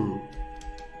no.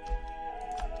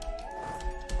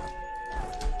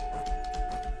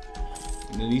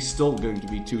 And then he's still going to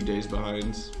be 2 days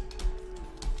behind.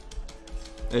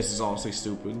 This is honestly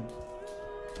stupid.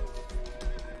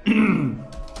 Now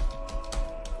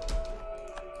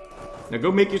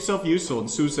go make yourself useful and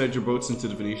suicide your boats into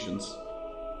the Venetians.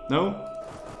 No?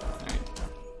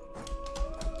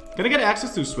 Can I get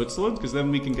access to Switzerland? Because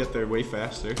then we can get there way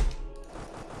faster.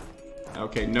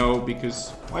 Okay, no,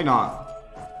 because... Why not?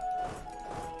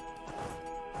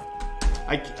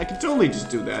 I could totally just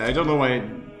do that. I don't know why it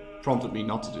prompted me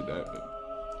not to do that, but...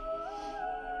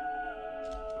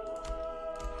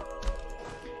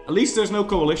 At least there's no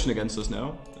coalition against us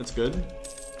now. That's good.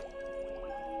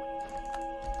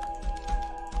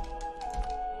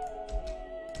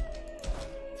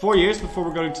 Four years before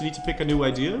we're going to need to pick a new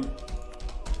idea?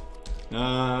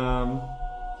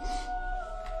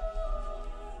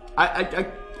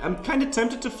 I'm kind of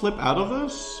tempted to flip out of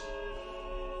this.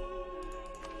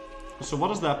 So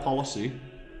what is that policy?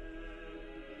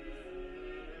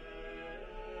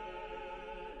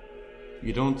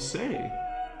 You don't say.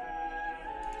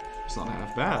 It's not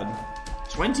half bad.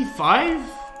 25?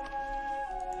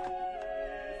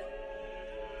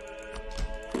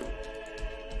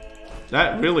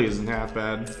 That really isn't half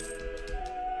bad.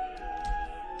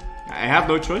 I have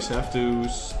no choice. I have to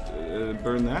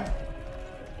burn that.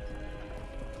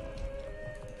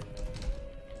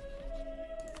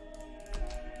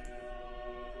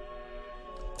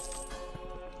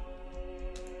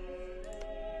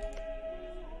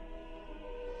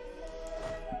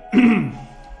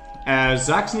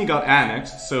 Saxony got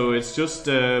annexed, so it's just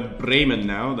Bremen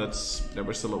now that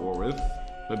we're still at war with.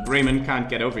 But Bremen can't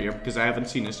get over here because I haven't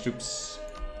seen his troops.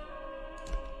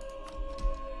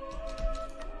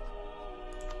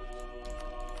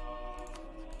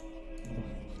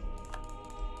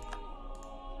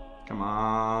 Come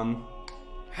on.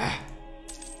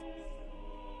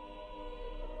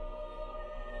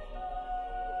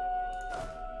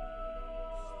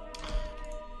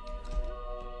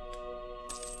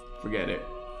 Forget it.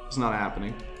 It's not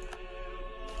happening.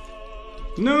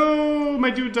 No, my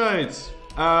dude died.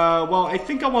 Well, I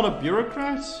think I want a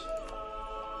bureaucrat.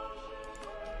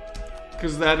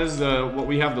 Because that is what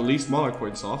we have the least monarch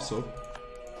points off, so.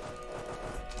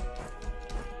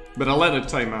 But I'll let it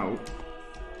time out.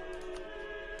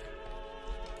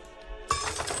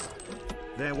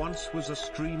 There once was a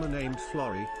streamer named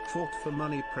Florry, fought for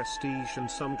money, prestige and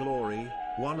some glory,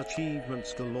 won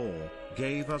achievements galore,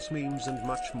 gave us memes and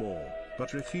much more,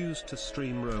 but refused to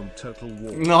stream Rome Total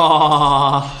War.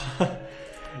 Aww.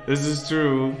 This is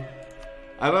true.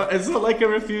 It's not like I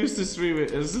refuse to stream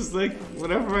it, it's just like,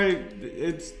 whenever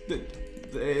it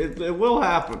will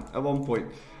happen at one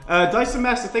point. Dyson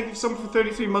Master, thank you so much for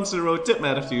 33 months in a row. Tip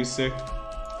matter to you, sir.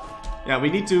 Yeah, we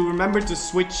need to remember to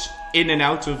switch in and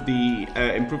out of the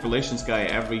Improved Relations guy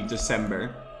every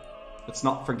December. Let's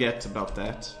not forget about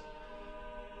that.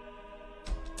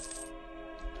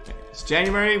 Okay, it's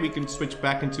January, we can switch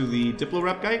back into the Diplo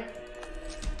Rep guy.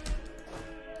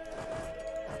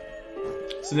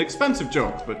 It's an expensive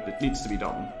joke, but it needs to be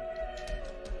done.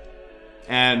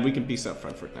 And we can peace out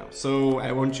Frankfurt now. So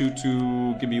I want you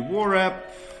to give me War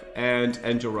Rep and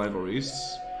end your rivalries.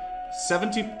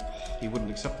 70... He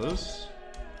wouldn't accept those.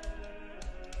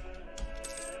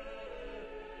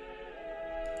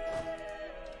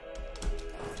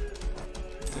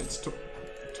 It's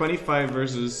 25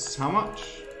 versus how much?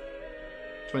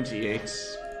 28.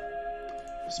 It's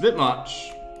a bit much.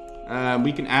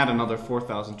 We can add another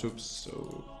 4,000 troops,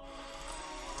 so...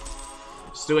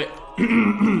 Let's do it.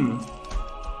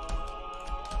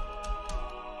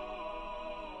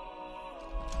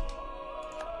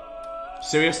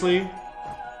 Seriously?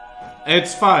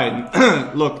 It's fine.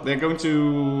 Look, they're going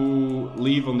to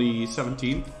leave on the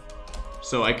 17th,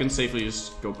 so I can safely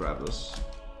just go grab this.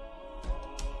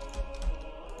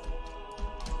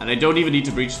 And I don't even need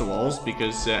to breach the walls,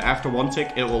 because after one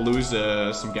tick it will lose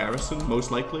some garrison,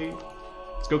 most likely.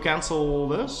 Let's go cancel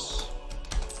this.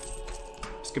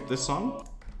 Skip this song.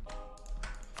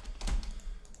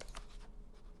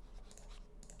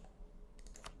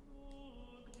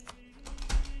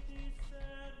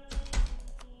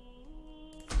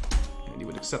 And you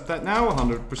would accept that now,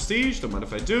 100 prestige, don't mind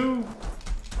if I do.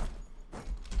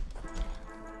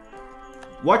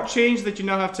 What changed that you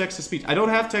now have text-to-speech? I don't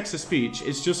have text-to-speech,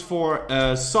 it's just for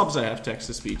subs I have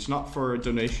text-to-speech, not for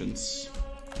donations.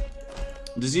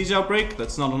 Disease outbreak,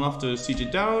 that's not enough to siege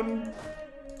it down.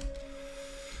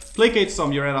 Placate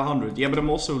some, you're at 100. Yeah, but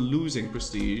I'm also losing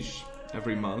prestige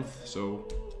every month, so...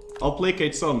 I'll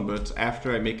placate some, but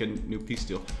after I make a new peace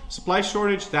deal. Supply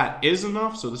shortage, that is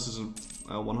enough, so this is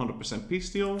a 100%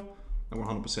 peace deal. A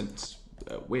 100%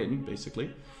 win,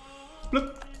 basically.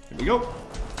 Look, here we go.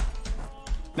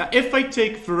 Now, if I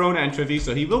take Verona and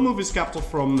Treviso, he will move his capital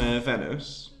from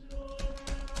Venice.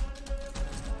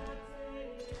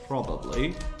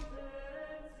 Probably.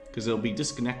 Because they'll be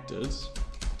disconnected.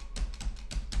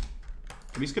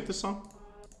 Can we skip this song?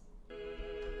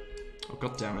 Oh,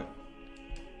 god damn it.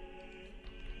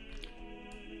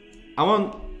 I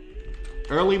want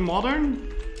early modern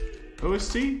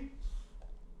OST?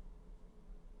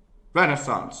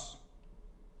 Renaissance.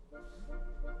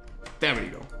 There we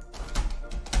go.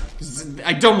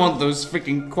 I don't want those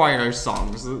freaking choir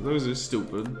songs. Those are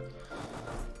stupid.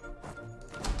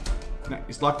 Now,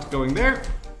 he's locked going there.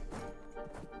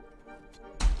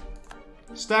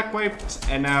 Stack wiped,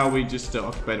 and now we just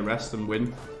occupy the rest and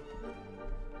win.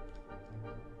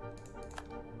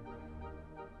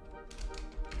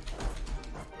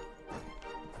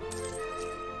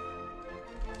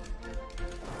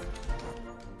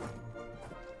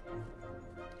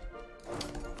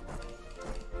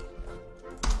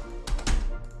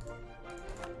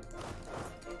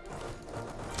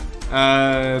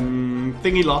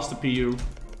 Thingy lost to PU,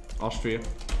 Austria,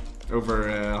 over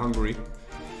Hungary.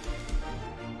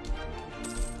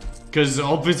 Because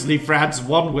obviously France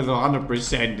won with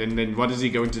 100%, and then what is he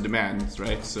going to demand,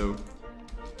 right? So...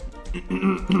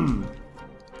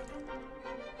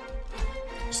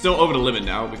 Still over the limit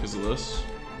now because of this.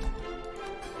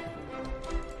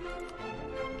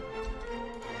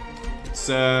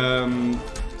 It's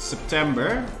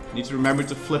September. Need to remember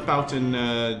to flip out in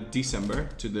December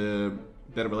to the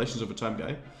Better Relations Over Time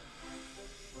guy.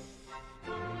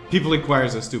 People in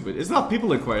choirs are stupid. It's not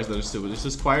people in choirs that are stupid, it's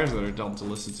just choirs that are dumb to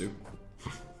listen to.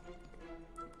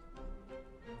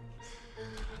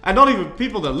 And not even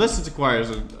people that listen to choirs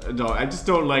are, no, I just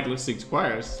don't like listening to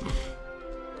choirs.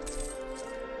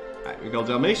 Alright, we got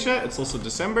Dalmatia, it's also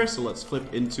December, so let's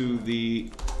flip into the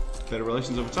Better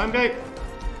Relations Over Time guy.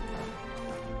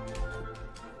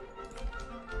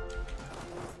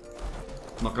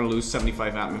 I'm not gonna lose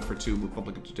 75 admin for 2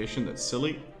 Republican tradition, that's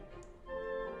silly.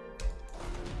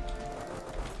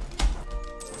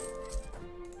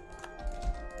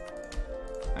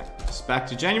 Alright, it's back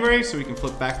to January, so we can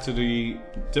flip back to the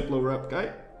Diplo rep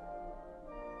guy.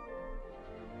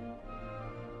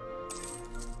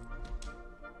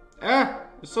 Ah!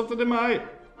 There's something in my eye!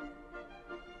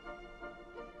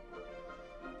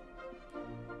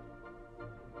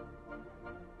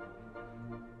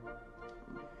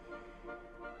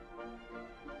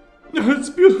 It's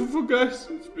beautiful, guys.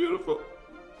 It's beautiful.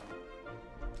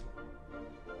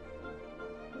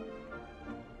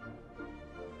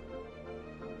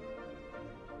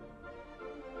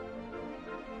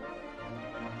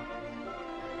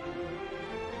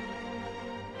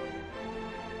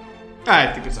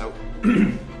 I think it's out.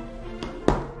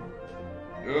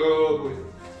 Oh boy.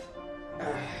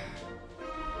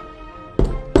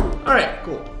 Alright,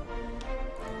 cool.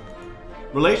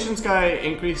 Relations guy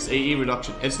increased AE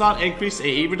reduction. It's not increased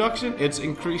AE reduction, it's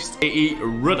increased AE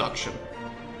reduction.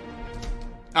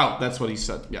 Oh, that's what he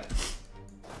said, yeah.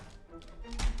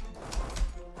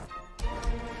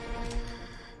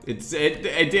 It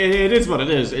is what it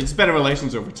is. It's better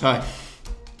relations over time.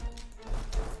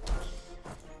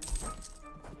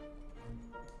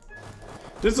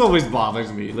 This always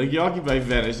bothers me. Like, you occupy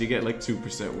Venice, you get like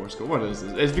 2% war score. What is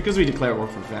this? It's because we declare war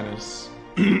for Venice.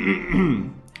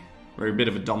 We're a bit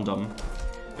of a dum-dum.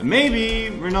 But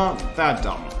maybe we're not that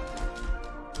dumb.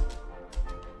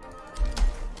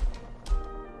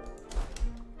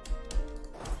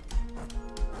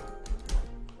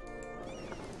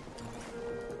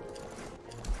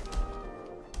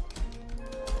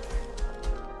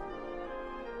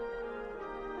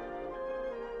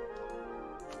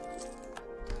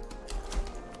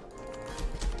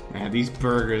 Man, these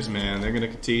burgers, man, they're gonna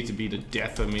continue to be the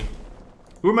death of me.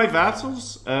 Who are my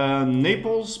vassals?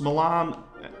 Naples, Milan...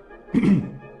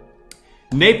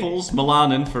 Naples,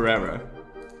 Milan, and Ferrara.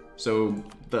 So,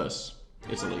 thus,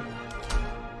 Italy.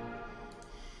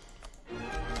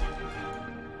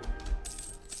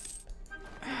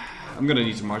 I'm gonna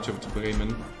need to march over to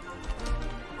Bremen.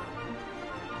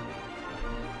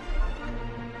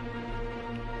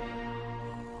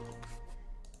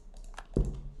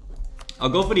 I'll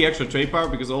go for the extra trade power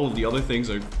because all of the other things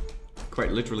are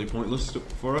quite literally pointless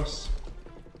for us.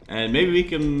 And maybe we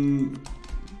can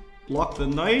block the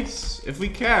knights? If we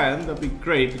can, that'd be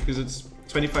great because it's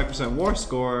 25% war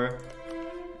score.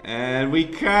 And we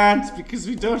can't because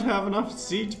we don't have enough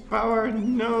siege power.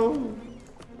 No.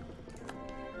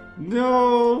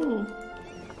 No.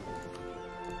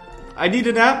 I need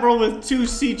an admiral with 2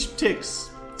 siege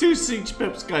ticks. 2 siege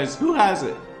pips, guys. Who has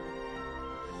it?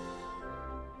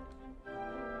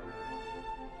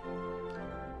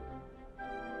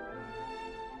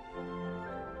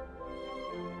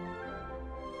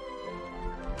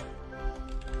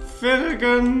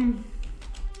 Finnegan,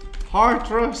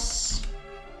 Hartress.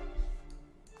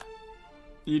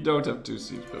 You don't have 2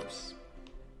 siege pips.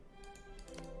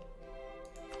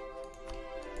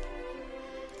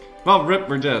 Well, rip,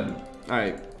 we're dead.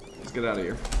 Alright, let's get out of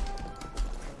here.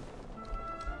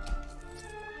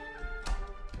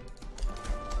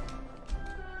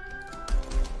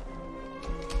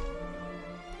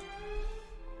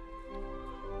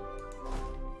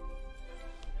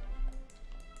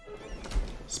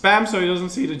 Spam so he doesn't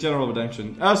see the general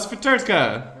redemption.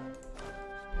 Sviturska!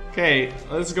 Okay,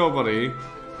 let's go, buddy.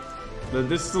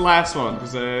 This is the last one,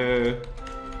 because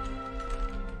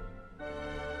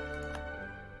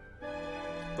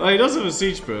well, he does have a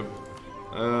siege pip.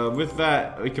 With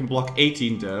that, we can block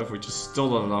 18 dev, which is still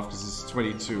not enough because it's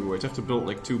 22. I'd have to build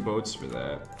like 2 boats for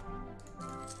that.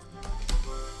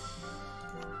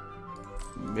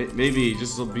 Maybe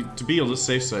just to be on the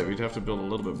safe side, we'd have to build a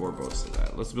little bit more boats than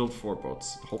that. Let's build 4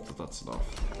 boats. Hope that that's enough.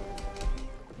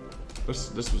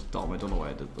 This was dumb. I don't know why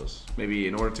I did this. Maybe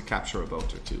in order to capture a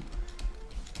boat or 2.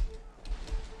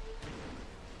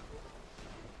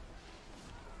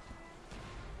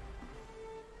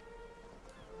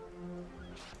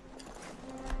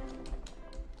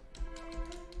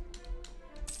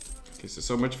 Okay,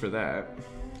 so much for that.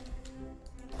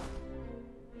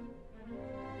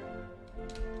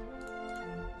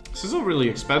 This is all really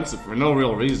expensive for no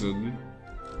real reason.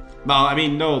 Well, I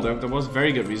mean, no, there was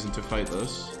very good reason to fight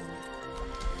this.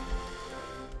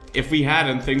 If we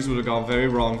hadn't, things would have gone very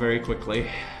wrong very quickly.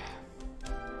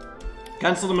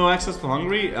 Cancel the no access to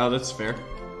Hungary? Oh, that's fair.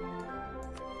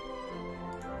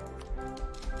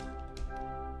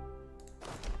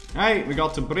 Alright, we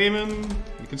got to Bremen.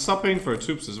 We can stop paying for our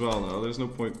troops as well, though. There's no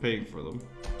point paying for them.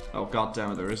 Oh,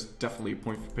 goddammit, there is definitely a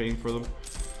point for paying for them.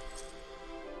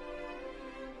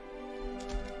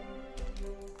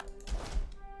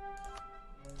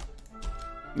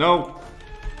 No!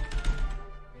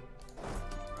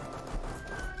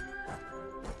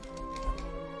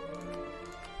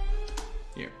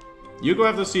 Here. You go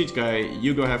have the siege guy,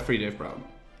 you go have free Dave Brown.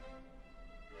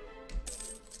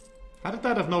 How did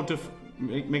that have no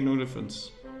make no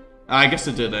difference? I guess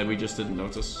it did, we just didn't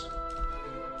notice.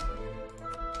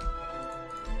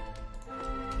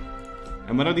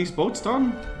 And when are these boats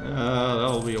done?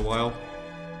 That'll be a while.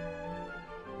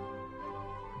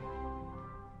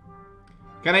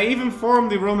 Can I even form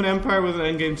the Roman Empire with an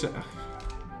endgame tag?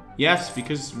 Yes,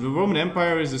 because the Roman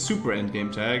Empire is a super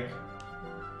endgame tag.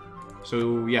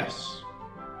 So, yes.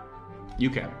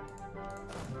 You can.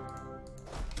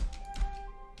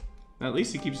 At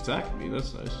least he keeps attacking me,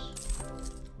 that's nice.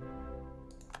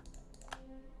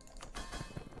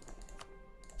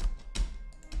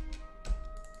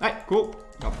 Alright, cool.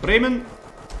 Got Bremen.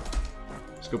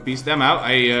 Let's go piece them out.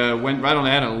 I went right on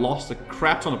ahead and lost a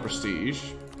crap ton of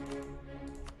prestige.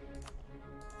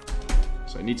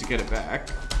 So I need to get it back.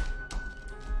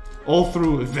 All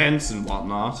through events and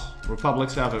whatnot.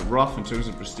 Republics have it rough in terms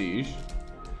of prestige.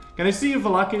 Can I see if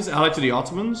Wallachia is allied to the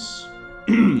Ottomans?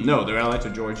 No, they're allied to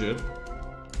Georgia.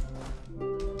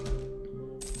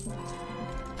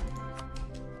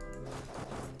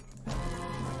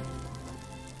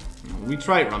 We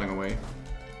tried running away.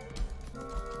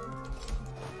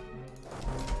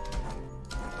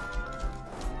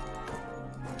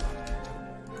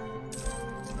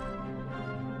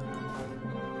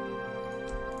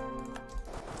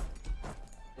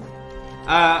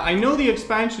 I know the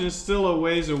expansion is still a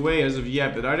ways away as of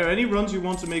yet, but are there any runs you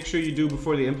want to make sure you do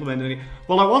before they implement any?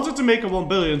 Well, I wanted to make a 1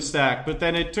 billion stack, but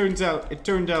then it turned out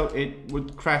it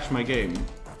would crash my game.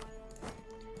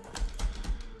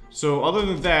 So other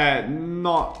than that,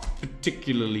 not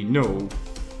particularly, no.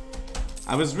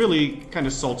 I was really kind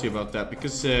of salty about that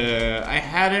because I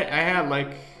had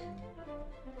like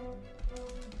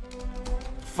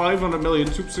 500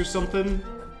 million troops or something.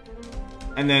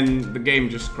 And then the game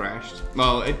just crashed.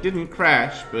 Well, it didn't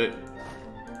crash, but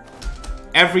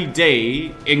every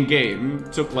day in-game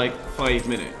took like 5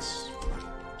 minutes.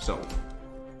 So.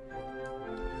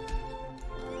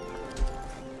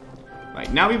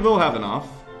 Right, now we will have enough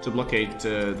to blockade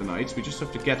the knights. We just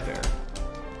have to get there.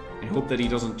 And hope that he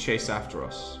doesn't chase after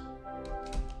us.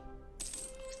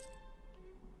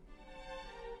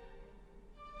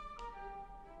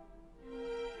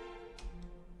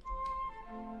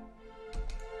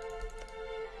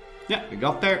 Yeah, we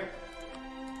got there.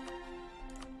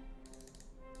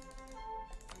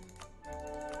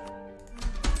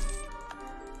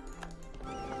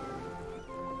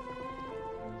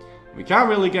 We can't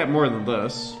really get more than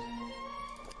this.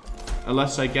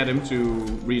 Unless I get him to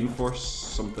reinforce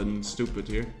something stupid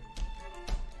here.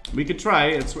 We could try,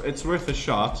 it's worth a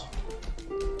shot.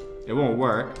 It won't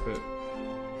work, but...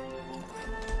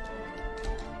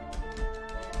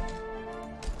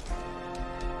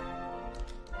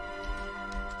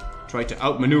 Try to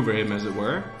outmaneuver him, as it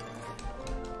were.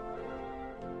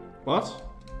 What?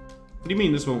 What do you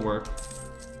mean this won't work?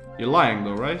 You're lying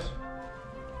though, right?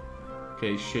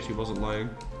 Okay, shit, he wasn't lying.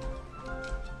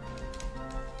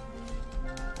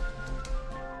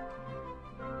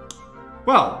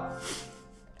 Well.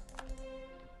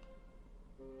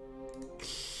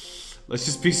 Let's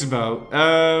just peace about.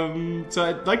 So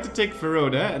I'd like to take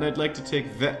Verona, and I'd like to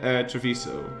take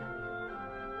Treviso.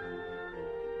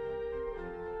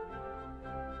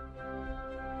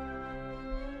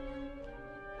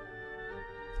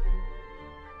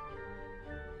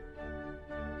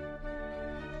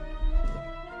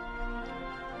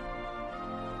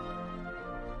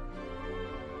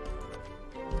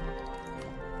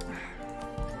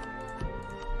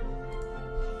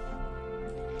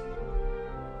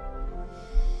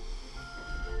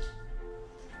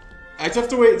 I'd have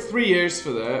to wait 3 years for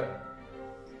that.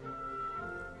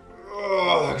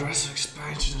 Oh, aggressive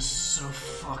expansion is so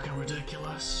fucking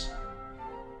ridiculous.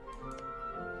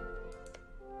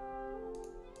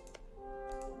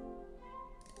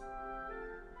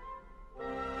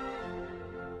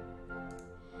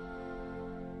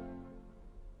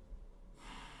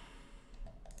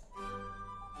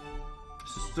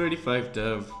 This is 35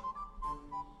 dev.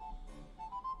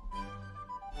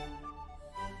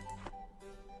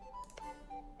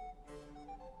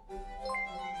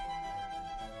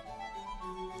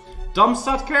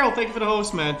 Dumbstat Carol, thank you for the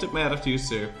host, man. Took me out after you,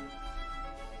 sir.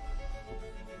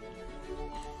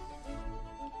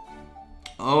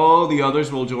 Oh, the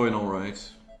others will join, alright.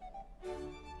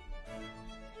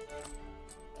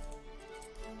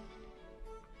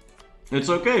 It's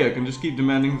okay, I can just keep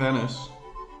demanding Venice.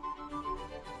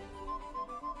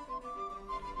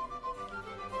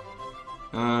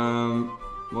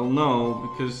 Well,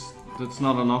 no, because that's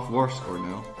not enough war score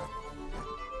now.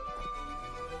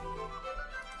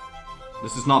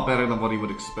 This is not better than what he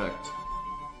would expect.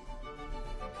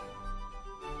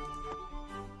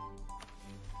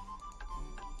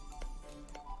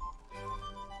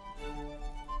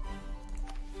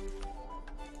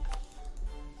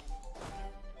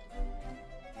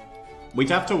 We'd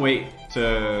have to wait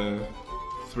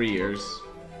 3 years.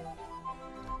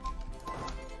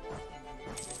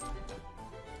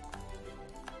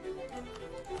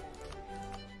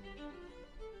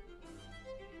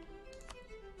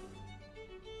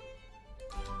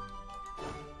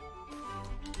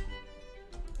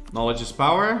 Knowledge is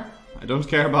power. I don't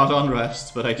care about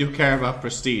unrest, but I do care about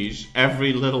prestige.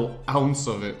 Every little ounce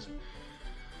of it.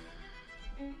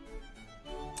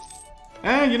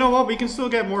 And you know what? We can still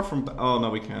get more from... Oh, no,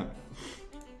 we can't.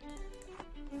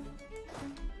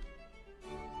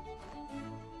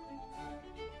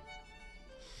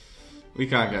 We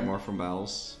can't get more from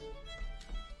battles.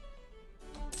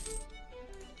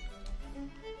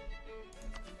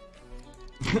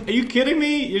 Are you kidding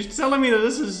me? You're telling me that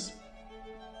this is...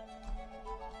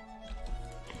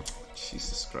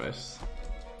 Jesus Christ.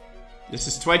 This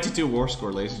is 22 war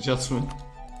score, ladies and gentlemen.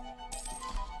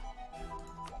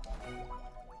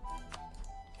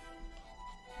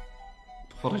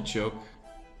 What a joke.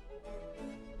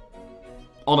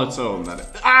 On its own, that is.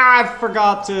 Ah, I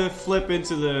forgot to flip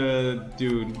into the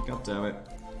dude. God damn it.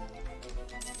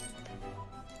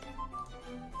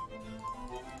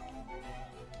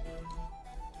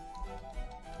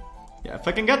 Yeah, if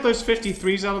I can get those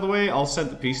 53s out of the way, I'll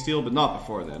send the peace deal, but not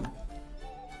before then.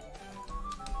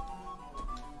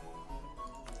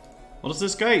 What is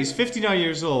this guy? He's 59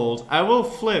 years old. I will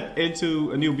flip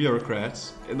into a new bureaucrat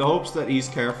in the hopes that he's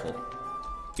careful.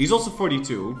 He's also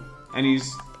 42, and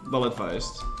he's well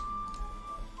advised.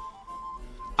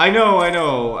 I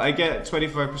know. I get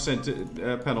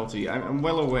 25% penalty. I'm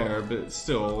well aware, but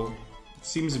still, it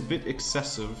seems a bit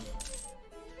excessive.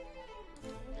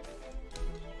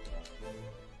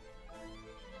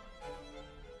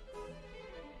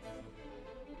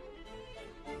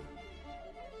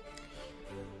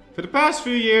 For the past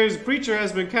few years, the preacher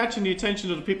has been catching the attention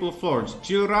of the people of Florence.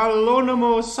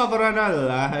 Girolamo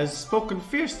Savonarola has spoken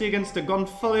fiercely against the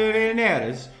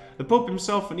Gonfalonieri. The Pope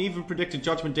himself even predicted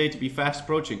Judgment Day to be fast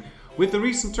approaching. With the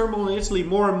recent turmoil in Italy,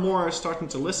 more and more are starting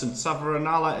to listen.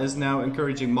 Savonarola is now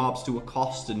encouraging mobs to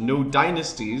accost and no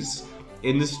dynasties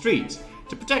in the street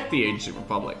to protect the ancient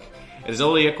republic. It is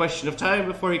only a question of time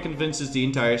before he convinces the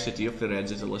entire city of Florence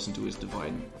to listen to his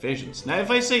divine visions. Now, if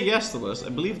I say yes to this, I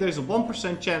believe there's a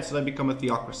 1% chance that I become a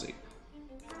theocracy.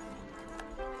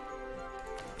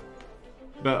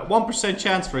 But 1%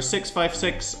 chance for a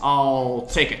 656, I'll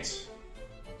take it.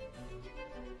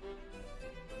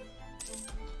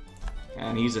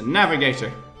 And he's a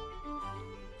navigator.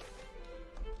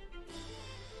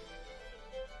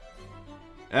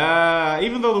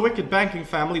 Even though the wicked banking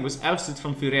family was ousted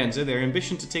from Firenze, their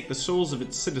ambition to take the souls of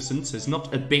its citizens has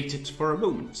not abated for a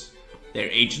moment. Their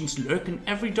agents lurk in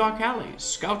every dark alley,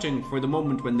 scouting for the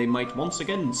moment when they might once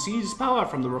again seize power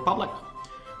from the Republic.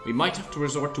 We might have to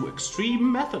resort to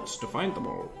extreme methods to find them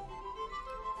all.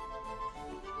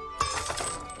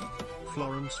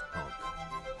 Florence Pog.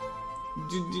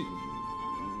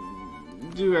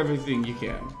 Do everything you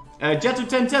can.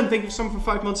 Jetu1010, thank you so much for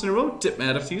 5 months in a row. Tip my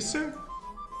hat off to you, sir.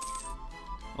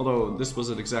 Although, this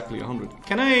wasn't exactly 100.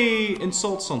 Can I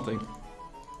insult something?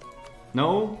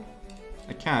 No?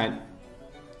 I can't.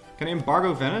 Can I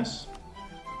embargo Venice?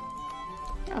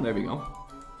 Yeah, there we go.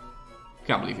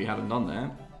 Can't believe you haven't done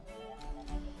that.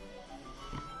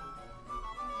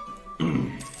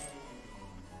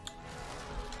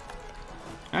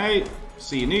 Alright,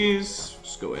 Sienese.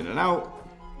 Just go in and out.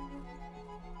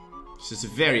 This is a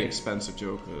very expensive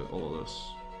joke, all of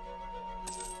this.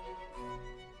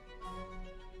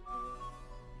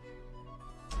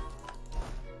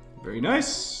 Very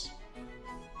nice.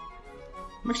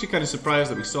 I'm actually kind of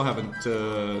surprised that we still haven't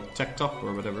teched up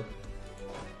or whatever.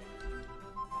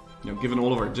 You know, given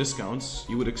all of our discounts,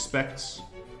 you would expect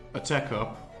a tech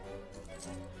up.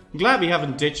 I'm glad we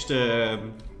haven't ditched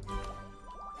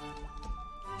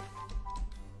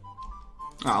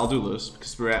I'll do this,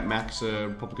 because we're at max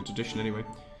Republican tradition anyway.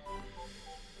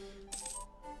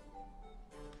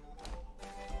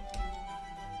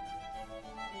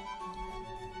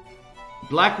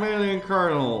 Blackmailing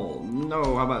Colonel.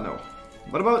 No, how about no?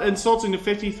 What about insulting the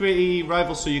 53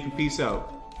 rivals so you can peace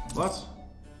out? What?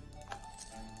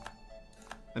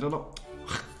 I don't know.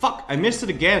 Fuck, I missed it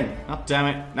again. God damn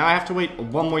it. Now I have to wait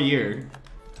 1 more year.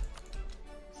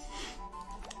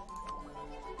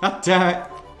 God damn it.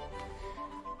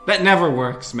 That never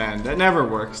works, man. That never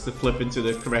works to flip into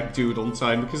the correct dude on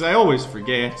time because I always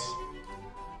forget.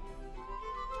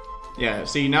 Yeah,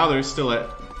 see, now they're still at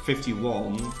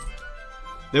 51.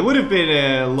 They would have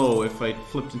been low if I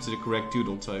flipped into the correct dude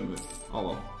on time, but oh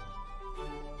well.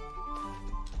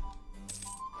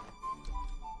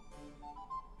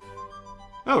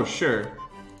 Oh, sure.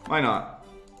 Why not?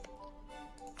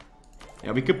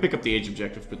 Yeah, we could pick up the age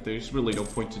objective, but there's really no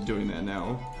point to doing that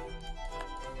now.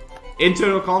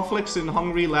 Internal conflicts in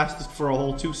Hungary lasted for a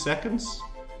whole 2 seconds.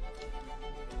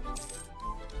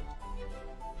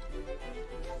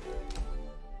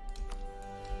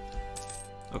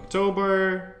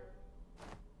 October,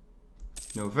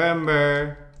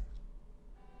 November,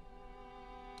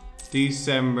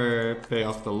 December, pay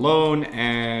off the loan,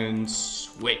 and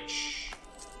switch.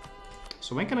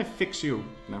 So when can I fix you?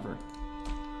 Never.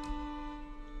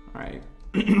 Alright.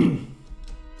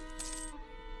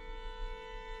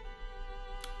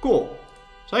 Cool.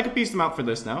 So I can piece them out for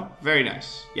this now. Very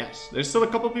nice. Yes. There's still a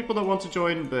couple people that want to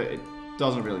join, but it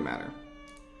doesn't really matter.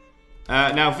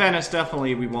 Now, Venice,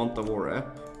 definitely we want the war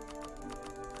rep.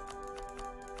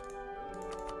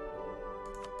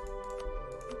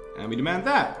 And we demand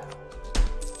that.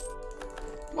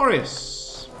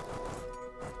 Glorious.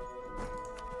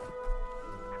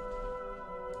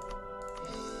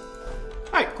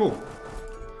 Alright, cool.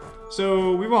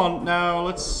 So, we won. Now,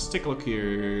 let's take a look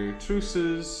here.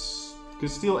 Truces.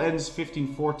 Castile ends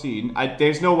 1514.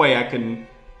 There's no way I can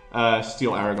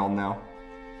steal Aragon now.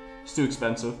 It's too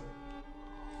expensive.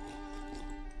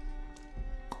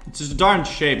 It's just a darn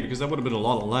shame, because that would have been a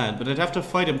lot of land. But I'd have to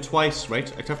fight him twice,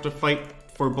 right? I'd have to fight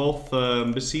for both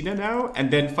Messina now, and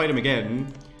then fight him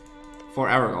again for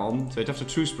Aragon. So I'd have to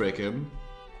truce break him.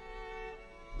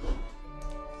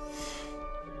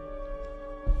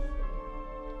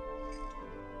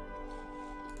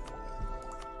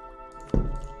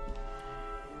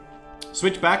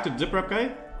 Switch back to the Dip Rep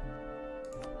guy?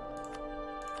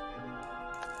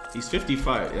 He's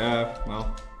 55, yeah,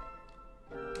 well.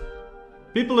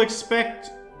 People expect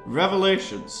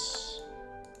revelations.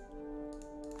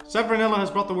 Savronella has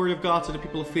brought the word of God to the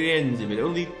people of Firenze,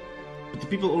 but the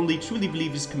people only truly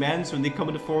believe his commands when they come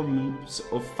in the forms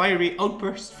of fiery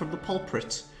outbursts from the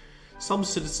pulpit. Some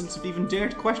citizens have even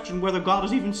dared question whether God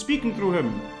is even speaking through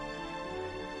him.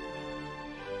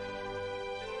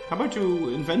 How about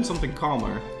you invent something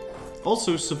calmer?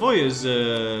 Also, Savoy is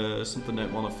something I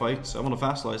want to fight. I want to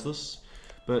vassalize this.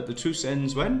 But the truce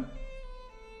ends when?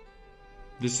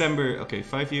 December. Okay,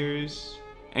 5 years.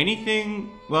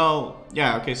 Anything? Well,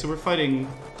 yeah, okay, so we're fighting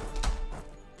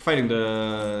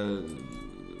the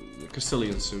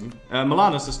Castilians soon.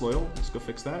 Milan is disloyal. Let's go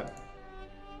fix that.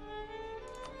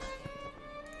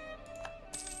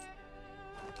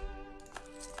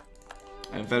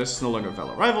 And Venice is no longer a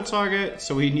valid rival target,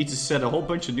 so we need to set a whole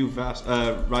bunch of new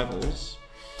rivals.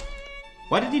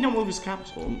 Why did he not move his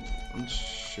capital? I'm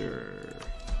unsure.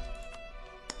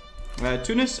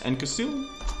 Tunis and Castile.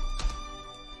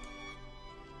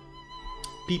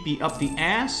 PP up the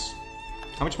ass.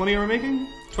 How much money are we making?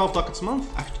 12 ducats a month?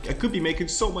 I could be making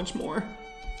so much more.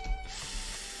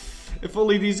 If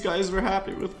only these guys were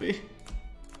happy with me.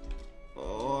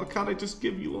 Oh, can't I just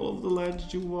give you all of the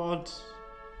land you want?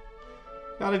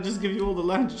 Can't I just give you all the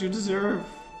land you deserve?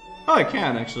 Oh, I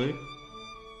can, actually.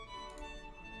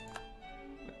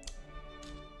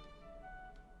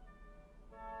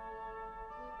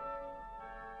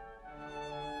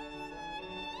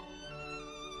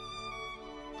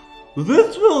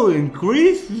 This will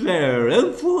increase their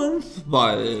influence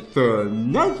by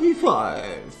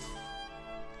 95.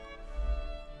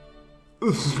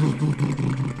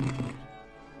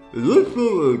 This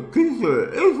will increase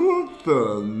their influence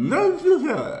by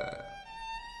 95.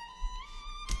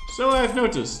 So I've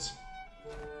noticed.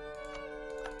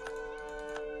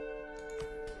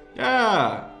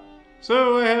 Yeah.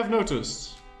 So I have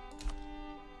noticed.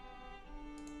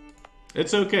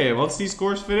 It's okay. Once these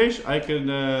cores finish, I can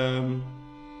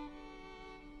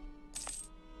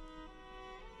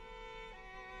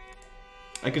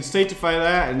statify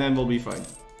that, and then we'll be fine.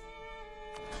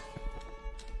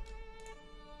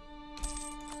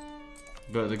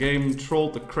 But the game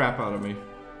trolled the crap out of me.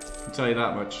 I can tell you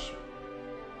that much.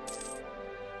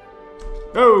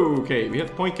 Okay, we hit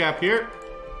the point cap here.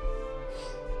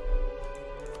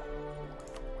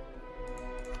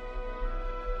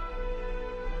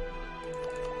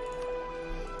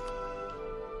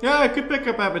 Yeah, I could pick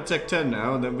up Abitech 10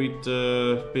 now, and then we'd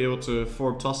be able to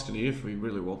form Tuscany if we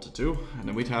really wanted to. And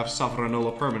then we'd have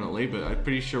Savonarola permanently, but I'm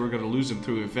pretty sure we're going to lose him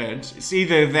through event. It's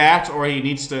either that or he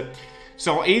needs to...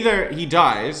 So either he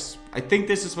dies, I think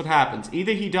this is what happens.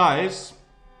 Either he dies,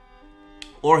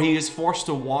 or he is forced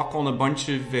to walk on a bunch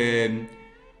of burning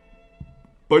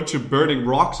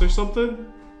rocks or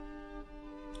something.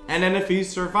 And then if he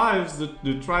survives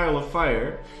the trial of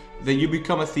fire, then you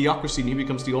become a theocracy and he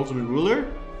becomes the ultimate ruler.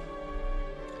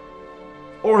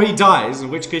 Or he dies, in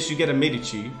which case you get a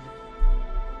Medici.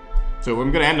 So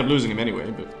I'm gonna end up losing him anyway,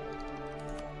 but...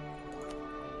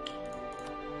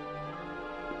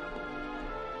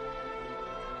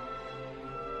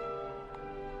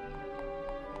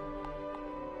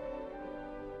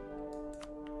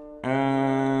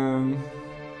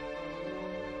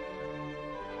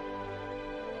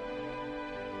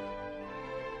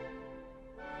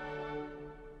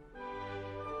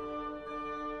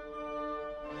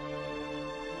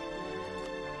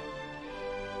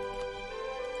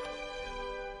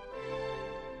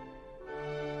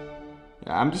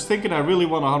 I'm just thinking I really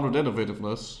want 100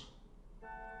 innovativeness.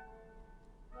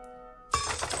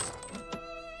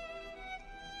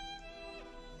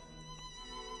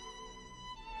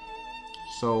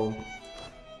 So...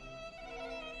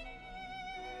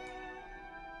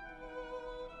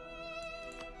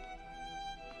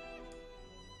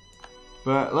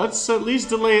 But let's at least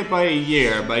delay it by a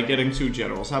year by getting 2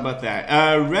 generals. How about that?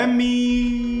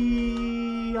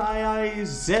 Remy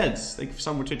IIZ. Thank you for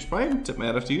some rotation prime. Tip my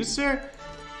out to you, sir.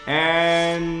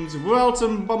 And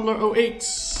Welton Bumler 08.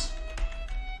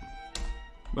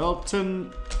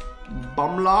 Welton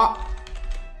Bumler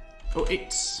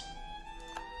 08.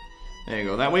 There you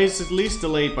go. That way it's at least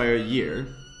delayed by a year.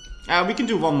 We can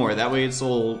do one more. That way it's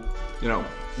all, you know,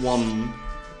 one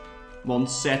one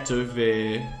set of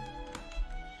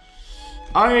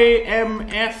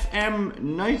IMFM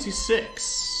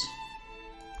 96.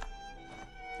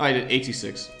 I did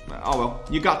 86. Oh well,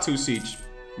 you got 2 siege.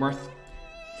 Mirth.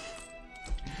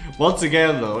 Once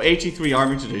again though, 83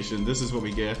 army tradition, this is what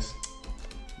we get.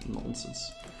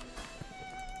 Nonsense.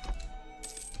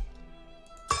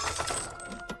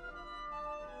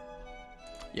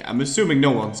 Yeah, I'm assuming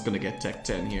no one's gonna get Tech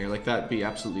 10 here. Like, that'd be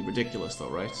absolutely ridiculous though,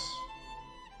 right?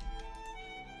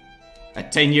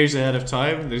 At 10 years ahead of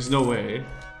time? There's no way.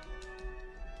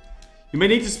 You may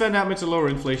need to spend that much to lower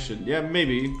inflation. Yeah,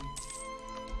 maybe.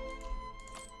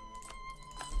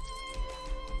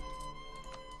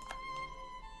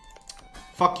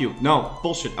 Fuck you. No.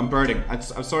 Bullshit. I'm burning. I'm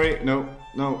sorry. No.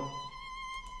 No.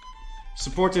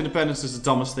 Support independence is the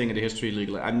dumbest thing in the history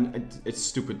legally. It's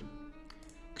stupid.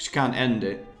 Because you can't end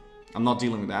it. I'm not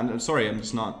dealing with that. I'm sorry. I'm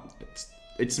just not.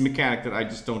 It's a mechanic that I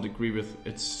just don't agree with.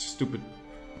 It's stupid.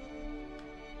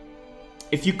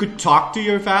 If you could talk to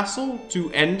your vassal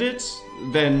to end it,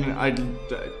 then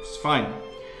it's fine.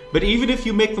 But even if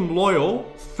you make them loyal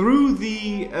through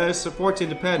the support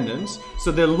independence,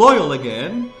 so they're loyal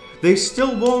again, they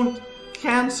still won't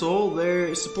cancel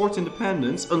their support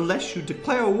independence unless you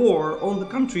declare war on the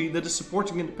country that is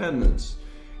supporting independence.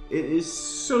 It is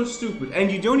so stupid. And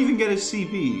you don't even get a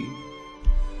CB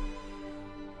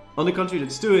on the country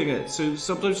that's doing it. So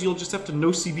sometimes you'll just have to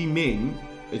no CB Ming.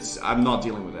 I'm not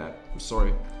dealing with that. I'm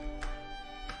sorry.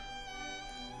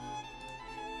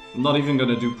 I'm not even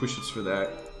gonna do push-ups for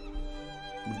that.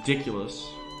 Ridiculous.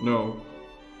 No.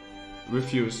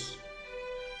 Refuse.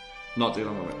 Not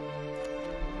dealing with it.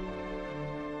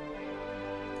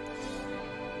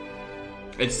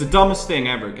 It's the dumbest thing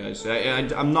ever, guys.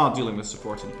 I'm not dealing with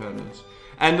support independence.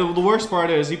 And the worst part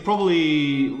is, he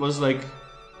probably was like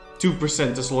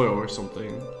 2% disloyal or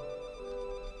something.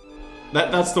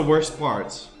 That's the worst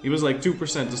part. He was like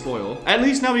 2% disloyal. At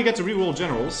least now we get to reroll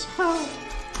generals.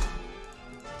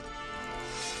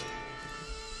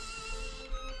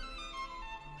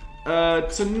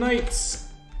 Tonight's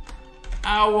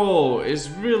owl is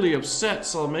really upset,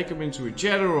 so I'll make him into a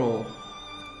general.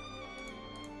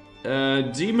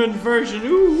 Demon version.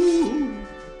 Ooh.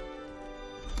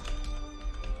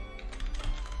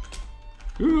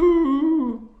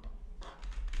 Ooh.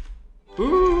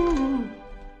 Ooh.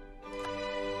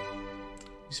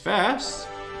 He's fast.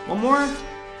 One more.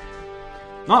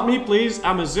 Not me, please.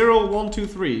 I'm a 0, 1, 2,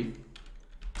 3.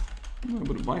 I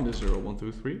wouldn't mind a 0, 1,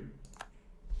 2, 3.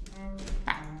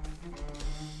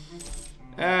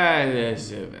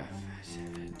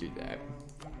 Do that.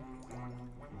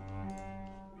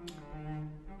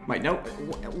 Wait, no.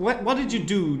 What did you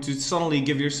do to suddenly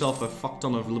give yourself a fuck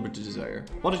ton of liberty desire?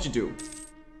 What did you do?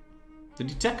 Did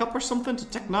he tech up or something to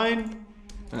tech 9?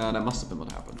 That must have been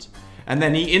what happened. And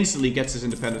then he instantly gets his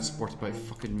independence supported by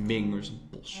fucking Ming or some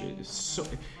bullshit. It's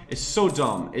so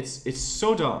dumb. It's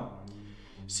so dumb.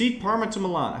 Seed Parma to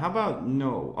Milan. How about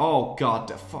no? Oh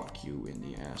god, fuck you in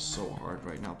the ass so hard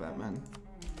right now, Batman.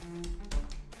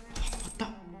 What the?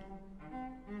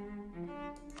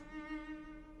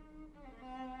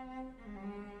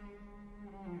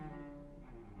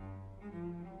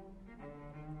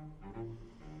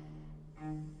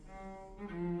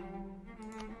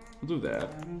 I'll do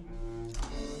that.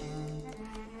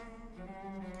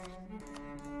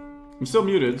 I'm still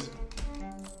muted.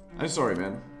 I'm sorry,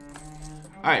 man.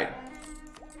 Alright.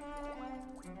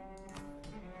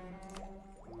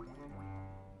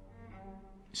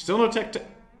 Still no tech 10.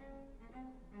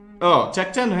 Oh,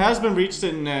 tech 10 has been reached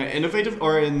in innovative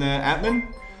or in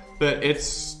admin, but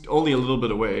it's only a little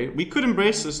bit away. We could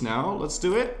embrace this now. Let's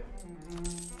do it.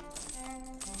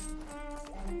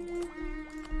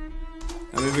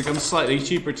 And it becomes slightly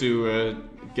cheaper to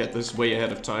get this way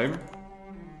ahead of time.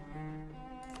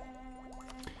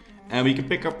 And we can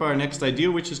pick up our next idea,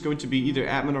 which is going to be either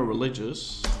admin or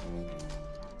religious.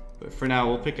 But for now,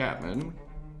 we'll pick admin.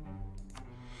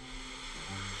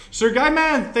 Sir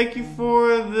Guyman, thank you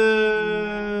for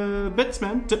the bits,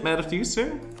 man. Tip mad after you,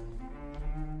 sir.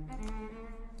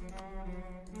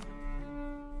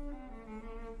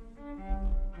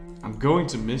 I'm going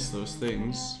to miss those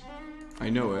things. I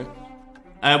know it.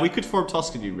 We could form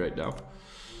Tuscany right now.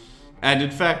 And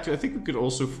in fact, I think we could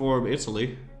also form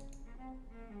Italy.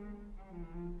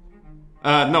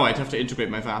 No, I'd have to integrate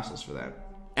my vassals for that.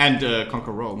 And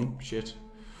conquer Rome. Shit.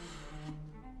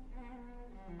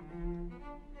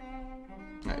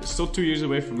 Right, still 2 years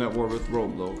away from that war with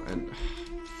Rome, though. And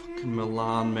fucking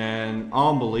Milan, man.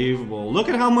 Unbelievable. Look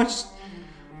at how much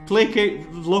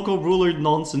placate local ruler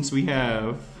nonsense we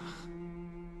have.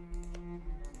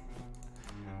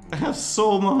 I have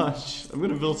so much. I'm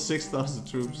gonna build 6,000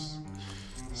 troops.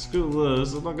 Screw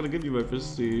this, I'm not gonna give you my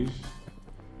prestige.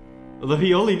 Although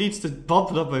he only needs to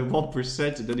bump it up by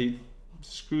 1% and then he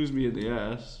screws me in the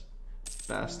ass.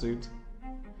 Bastard.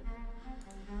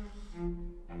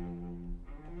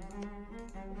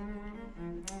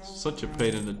 Such a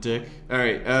pain in the dick.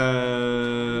 Alright,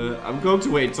 I'm going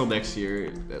to wait until next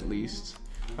year, at least.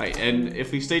 Alright, and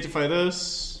if we statify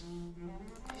this...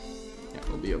 yeah,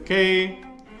 we'll be okay.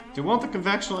 Do you want the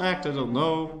Convectional Act? I don't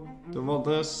know. Do you want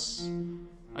this?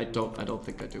 I don't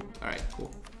think I do. Alright, cool.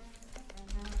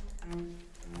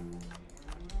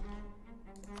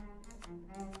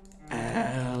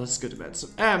 Let's go demand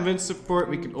some admin support.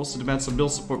 We can also demand some bill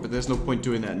support, but there's no point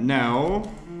doing that now.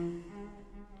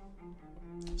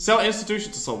 Sell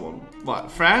institution to someone.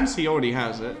 What? France? He already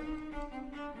has it.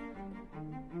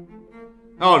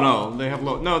 Oh no, they have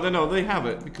no, they have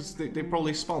it because they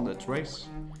probably spawned it, right?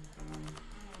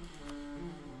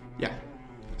 Yeah.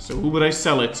 So who would I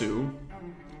sell it to?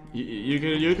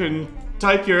 You can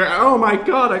type your, oh my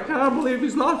god, I can't believe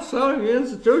he's not selling the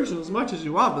institution as much as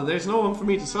you want, but there's no one for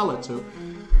me to sell it to.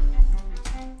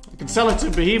 I can sell it to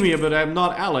Bohemia, but I'm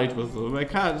not allied with them. I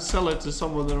can't sell it to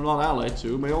someone that I'm not allied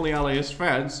to. My only ally is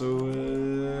France, so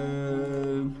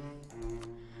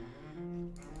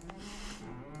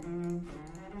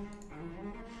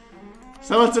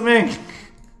sell it to me.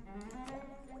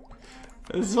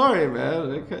 I'm sorry,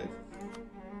 man.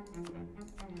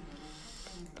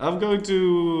 I'm going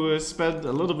to spend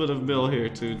a little bit of mill here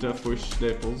to death push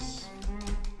Naples.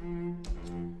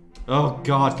 Oh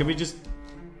god, can we just...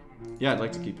 yeah, I'd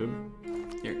like to keep him.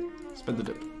 Here, spend the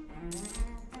dip.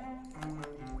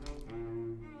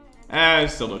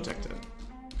 And still no tech 10.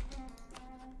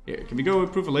 Here, can we go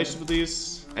improve relations with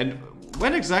these? And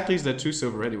when exactly is that 2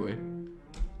 silver anyway?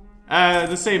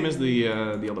 The same as the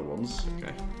other ones.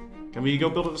 Okay. Can we go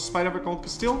build a spider on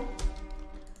Castile?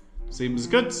 Seems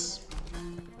good.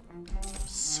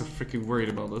 So freaking worried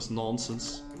about this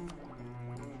nonsense.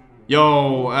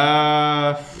 Yo,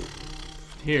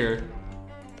 here.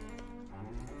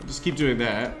 I'll just keep doing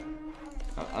that.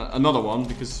 Another one,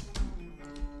 because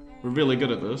we're really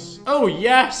good at this. Oh,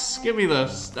 yes! Give me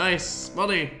this. Nice.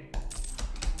 Money.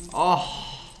 Oh.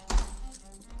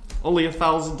 Only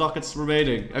 1,000 ducats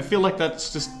remaining. I feel like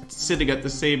that's just sitting at the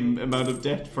same amount of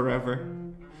debt forever.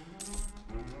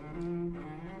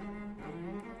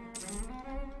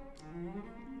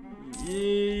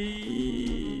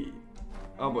 Yay.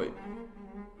 Oh boy.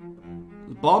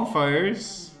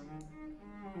 Bonfires.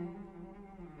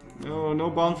 No,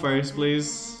 no bonfires,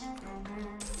 please.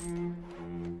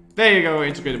 There you go,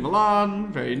 integrated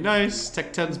Milan. Very nice.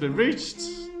 Tech 10's been reached.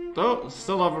 Oh,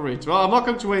 still haven't reached. Well, I'm not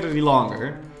going to wait any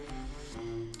longer.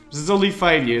 This is only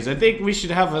 5 years. I think we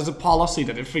should have as a policy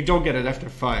that if we don't get it after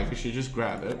 5, we should just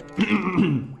grab it.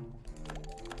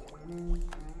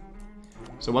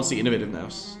 So what's the innovative now?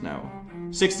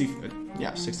 60.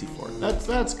 Yeah, 64.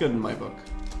 That's good in my book.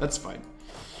 That's fine.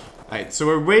 Alright, so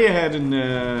we're way ahead in,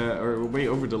 or we're way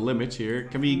over the limit here.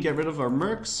 Can we get rid of our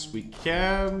mercs? We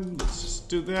can. Let's just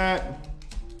do that.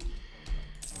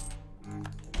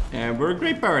 And we're a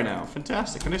great power now.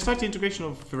 Fantastic. Can I start the integration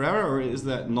of Ferrara, or is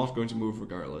that not going to move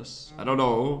regardless? I don't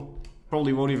know.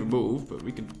 Probably won't even move, but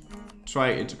we can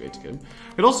try integrating him.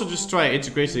 We could also just try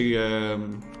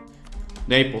integrating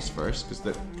Naples first, because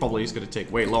that probably is going to take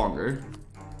way longer.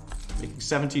 Making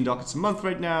 17 ducats a month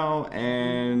right now,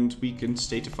 and we can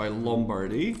statify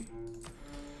Lombardy.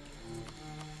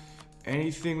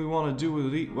 Anything we want to do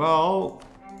with it? Well,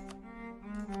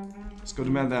 let's go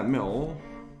demand that mill.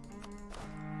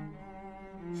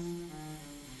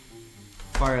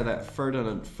 Fire that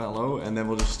Ferdinand fellow, and then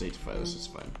we'll just statify this. It's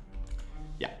fine.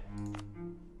 Yeah.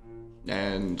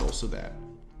 And also that.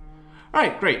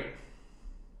 Alright, great.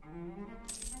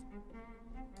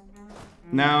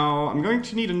 Now, I'm going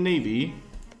to need a navy,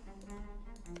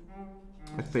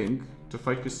 I think, to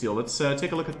fight Castile. Let's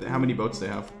take a look at how many boats they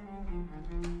have.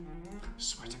 I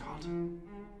swear to God.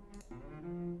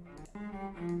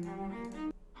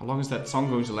 How long is that song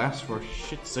going to last for?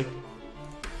 Shit's sake.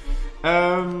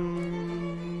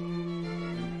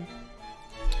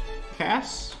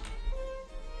 Cass?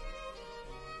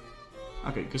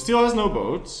 Okay, Castile has no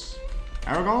boats.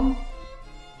 Aragon?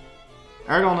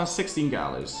 Aragon has 16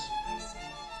 galleys.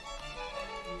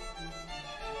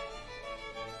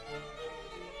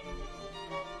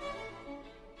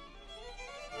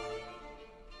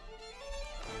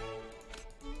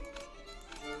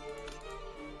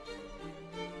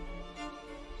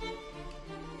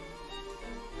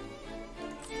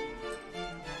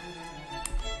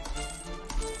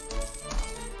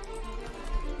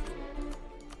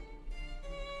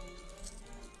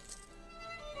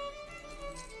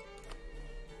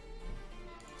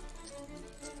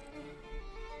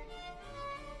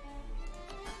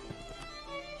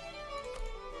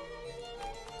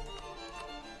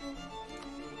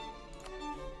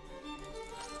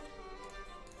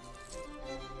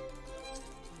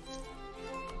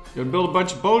 Gonna build a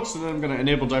bunch of boats and then I'm gonna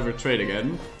enable diver trade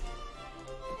again.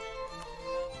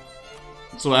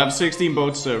 So I have 16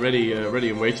 boats ready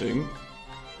and waiting.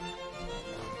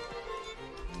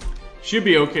 Should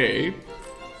be okay.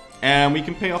 And we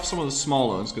can pay off some of the small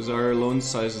loans because our loan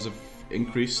sizes have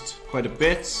increased quite a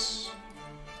bit.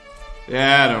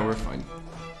 Yeah, no, we're fine.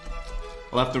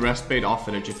 I'll have the rest paid off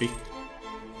in a jiffy.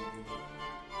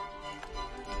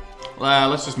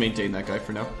 Let's just maintain that guy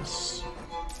for now. It's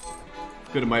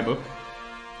good in my book.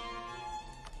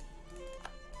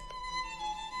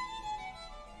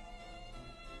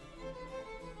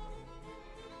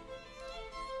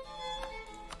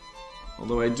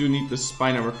 Although I do need the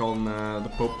spy network on the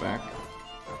Pope back.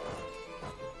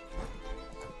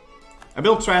 I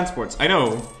built transports. I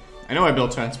know I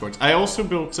built transports. I also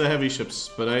built heavy ships,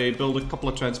 but I built a couple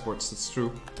of transports, that's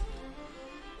true.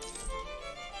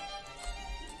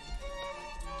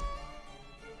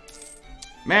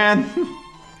 Man,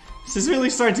 this is really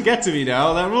starting to get to me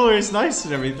now. That ruler is nice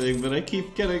and everything, but I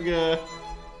keep getting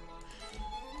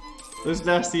those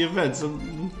nasty events.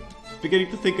 I'm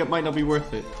beginning to think it might not be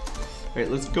worth it. Alright,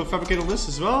 let's go fabricate on this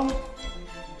as well.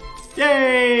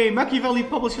 Yay! Machiavelli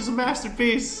publishes a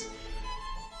masterpiece!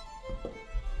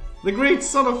 The great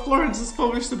son of Florence has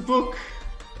published a book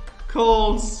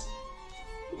called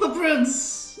The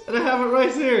Prince! And I have it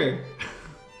right here!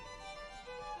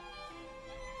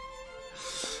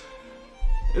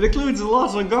 It includes a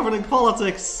lot on governing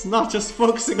politics, not just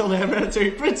focusing on the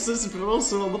hereditary princes, but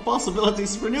also on the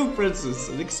possibilities for new princes.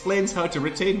 It explains how to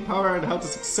retain power and how to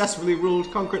successfully rule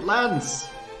conquered lands.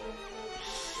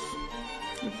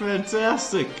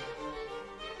 Fantastic.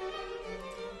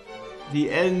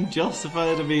 The end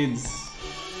justified the means.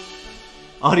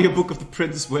 Audiobook of the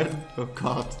Prince when? Oh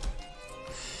god.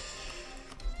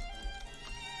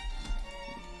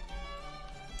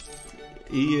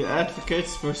 He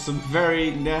advocates for some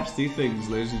very nasty things,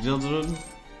 ladies and gentlemen.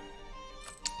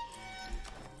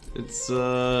 It's,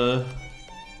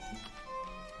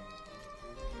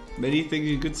 many things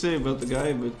you could say about the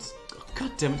guy, but... Oh,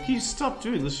 god damn it, can you stop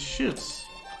doing this shit?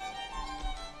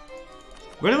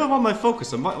 Where do I want my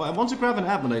focus? I want to grab an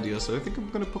admin idea, so I think I'm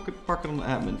gonna park it on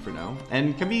admin for now.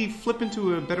 And can we flip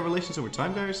into a better relations over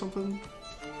time guy or something?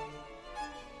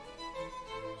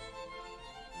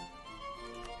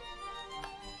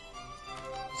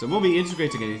 So I won't be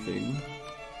integrating anything.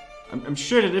 I'm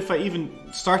sure that if I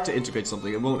even start to integrate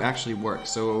something, it won't actually work,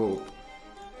 so...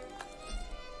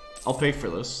 I'll pay for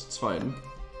this, it's fine.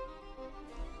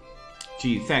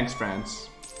 Gee, thanks, France.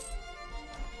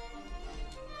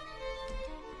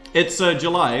 It's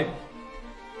July.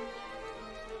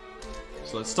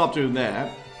 So let's stop doing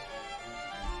that.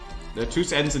 The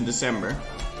truce ends in December.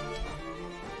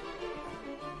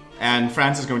 And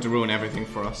France is going to ruin everything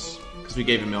for us, because we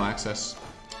gave him no access.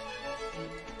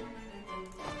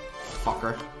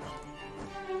 Fucker.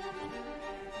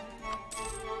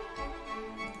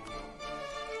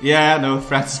 Yeah, no,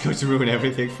 France is going to ruin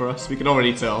everything for us. We can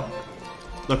already tell.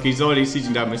 Look, he's already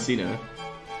sieging down Messina.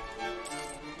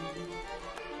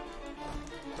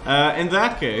 In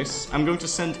that case, I'm going to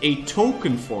send a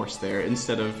token force there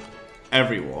instead of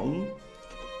everyone.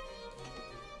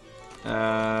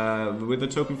 With the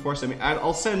token force, I mean,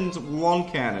 I'll send one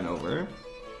cannon over.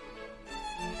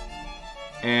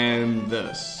 And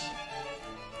this.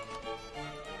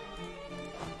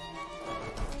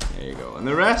 There you go. And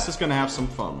the rest is gonna have some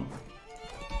fun.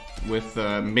 With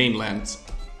mainland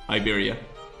Iberia.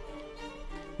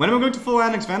 When am I going to full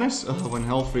annex Venice? Oh, when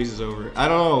hell freezes over. I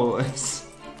don't know.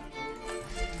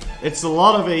 It's a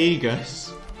lot of AE,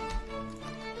 guys.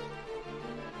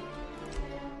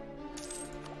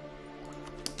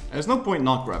 There's no point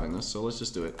not grabbing this, so let's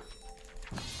just do it.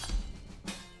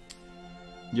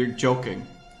 You're joking.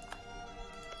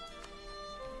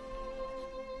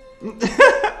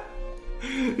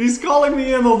 He's calling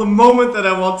me in on the moment that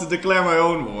I want to declare my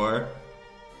own war.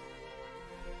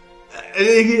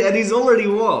 And he's already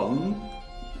won.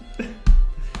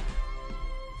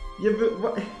 Yeah,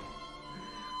 but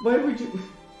why would you...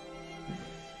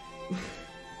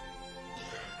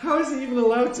 How is he even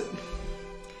allowed to...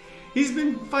 He's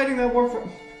been fighting that war for...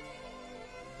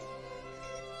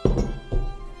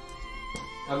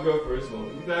 I'm going for his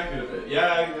moment. Back in a bit.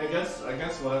 Yeah, I guess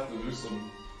we'll have to do some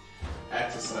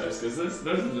exercise, because this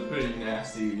is a pretty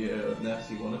nasty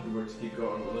one if we were to keep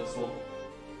going with this one.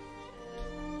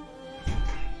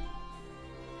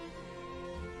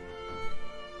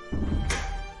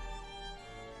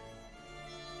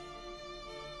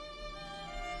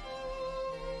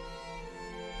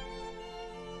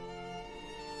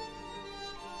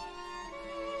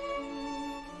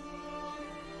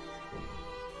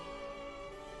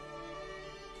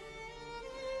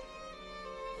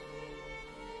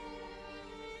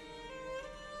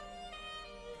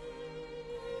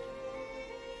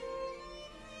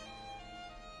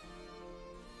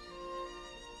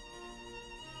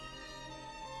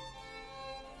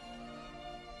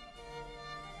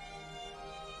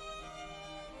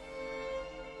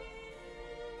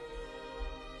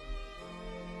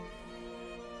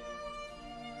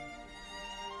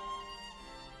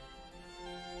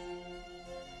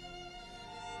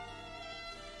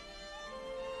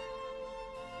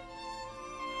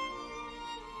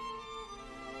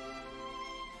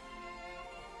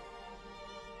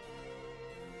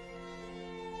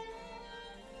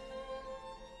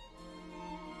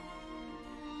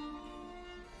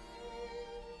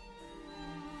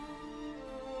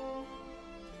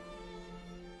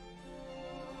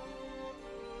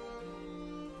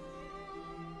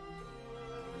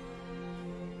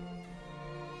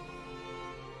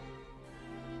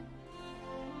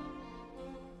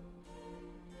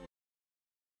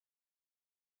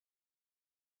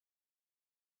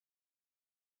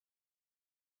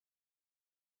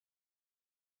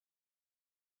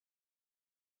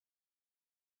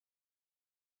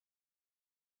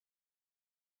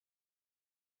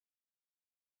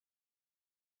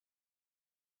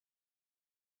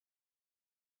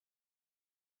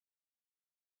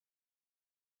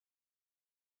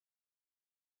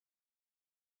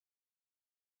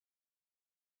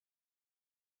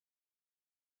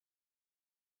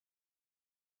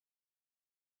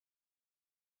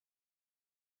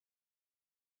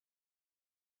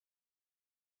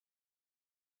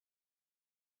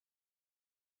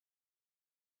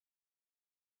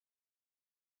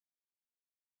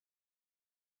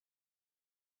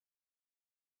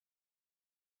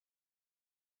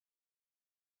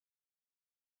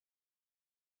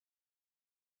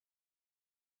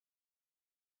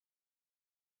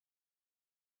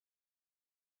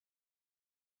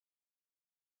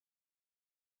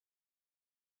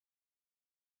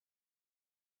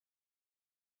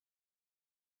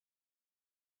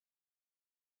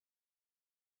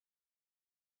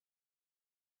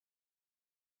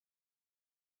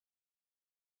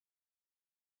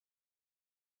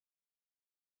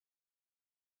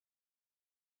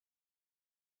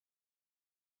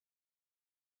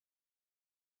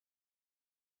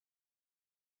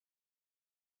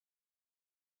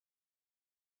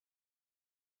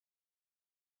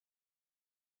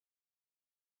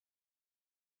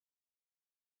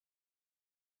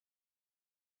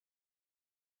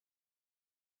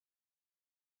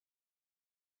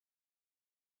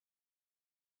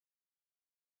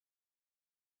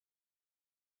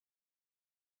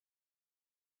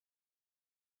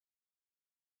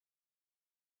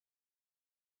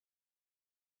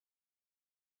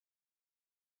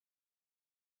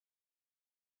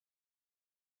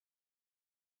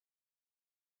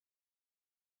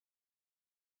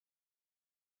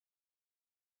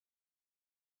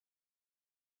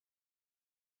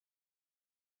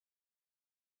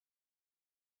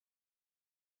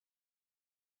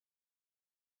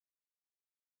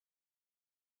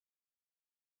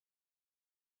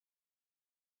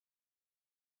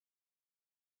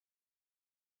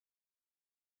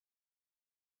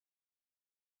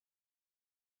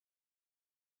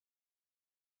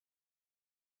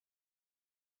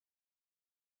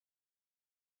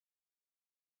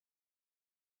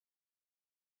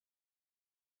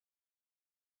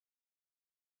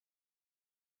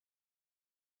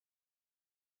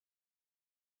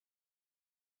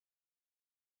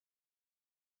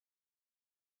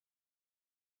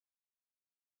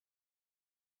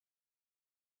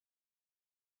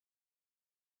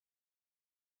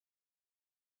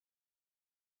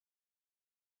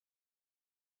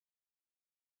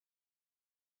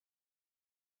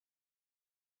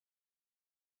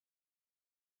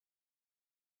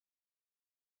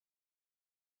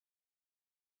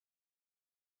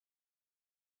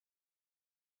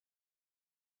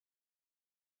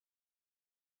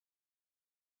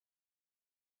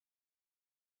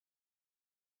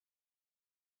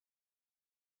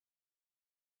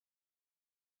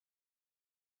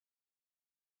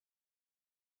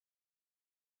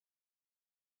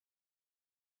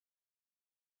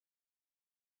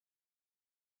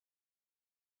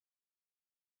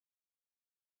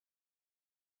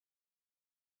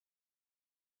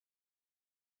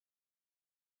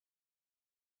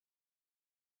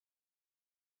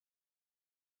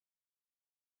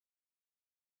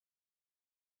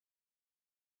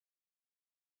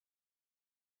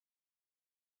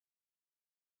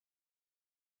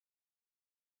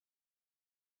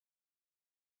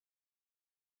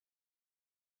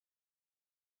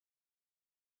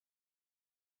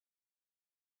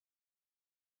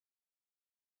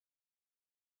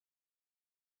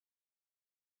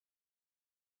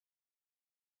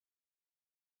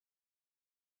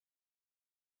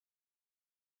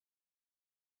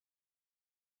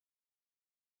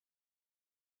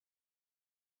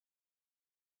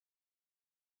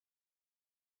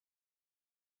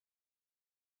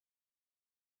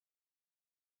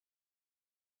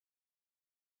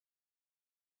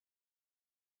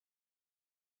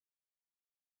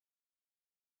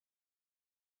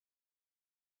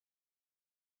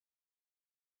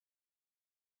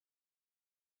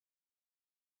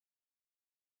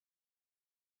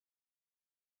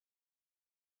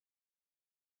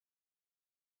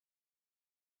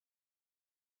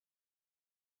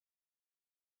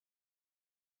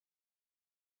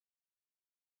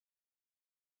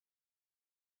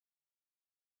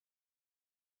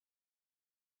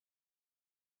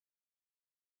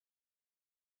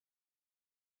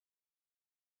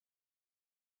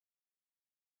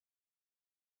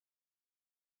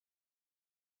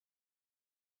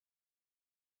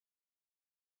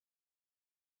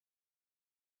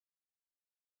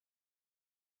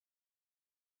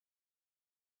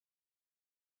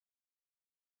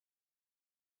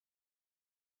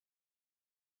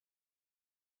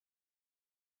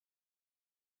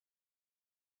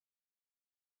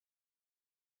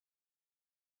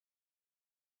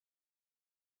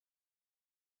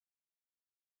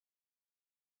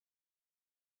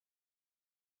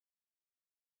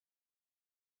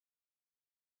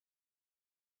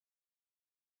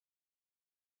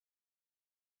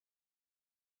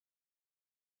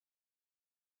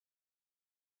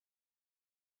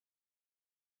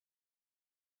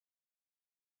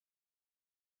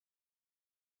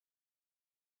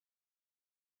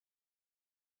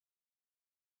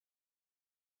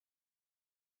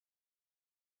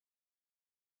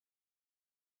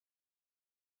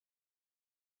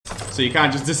 So you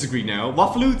can't just disagree now.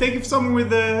 Waffaloo, thank you for someone with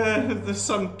the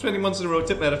some 20 months in a row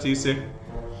tip letter to you, sir.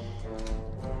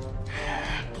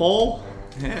 Paul?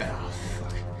 Yeah, oh,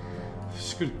 fuck.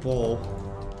 Screw Paul.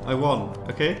 I won,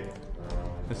 okay?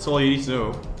 That's all you need to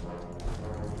know.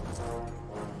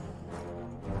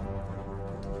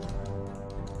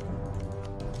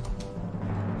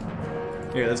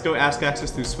 Okay, let's go ask access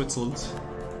through Switzerland.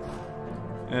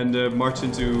 And march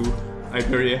into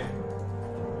Iberia.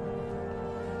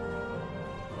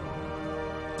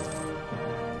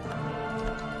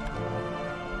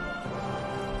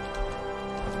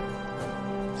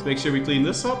 Let's make sure we clean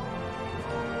this up.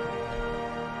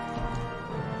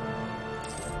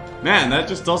 Man, that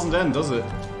just doesn't end, does it?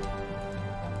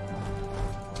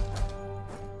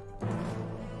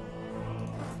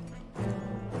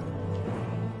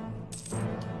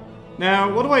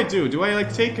 Now, what do? Do I,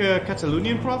 like, take a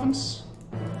Catalonian province?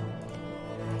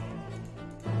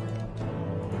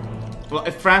 Well,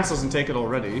 if France doesn't take it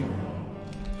already.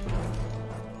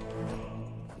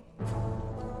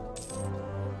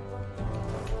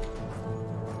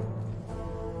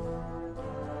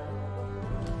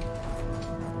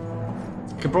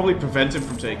 I can probably prevent him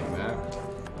from taking that.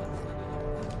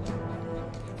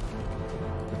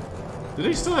 Do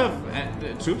they still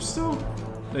have troops still?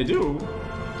 They do.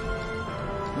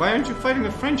 Why aren't you fighting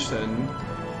the French then?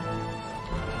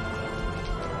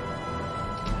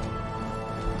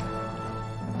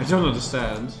 I don't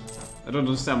understand. I don't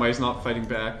understand why he's not fighting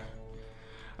back.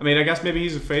 I mean, I guess maybe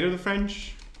he's afraid of the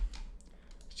French.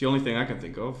 It's the only thing I can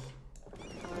think of.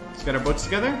 Let's get our boats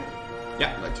together.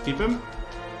 Yeah, I'd like to keep him.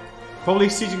 Probably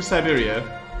sieging Siberia.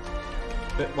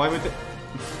 But why would they...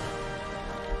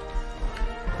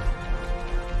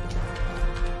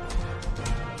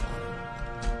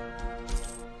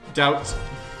 Doubt.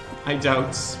 I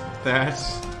doubt that.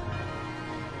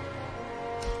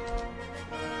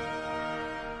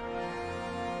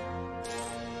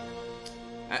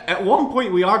 At one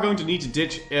point we are going to need to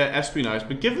ditch espionage,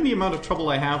 but given the amount of trouble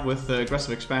I have with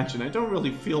aggressive expansion, I don't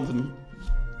really feel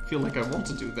like I want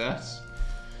to do that.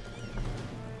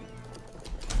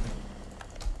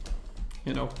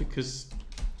 You know, because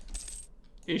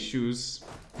issues.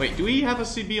 Wait, do we have a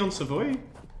CB on Savoy?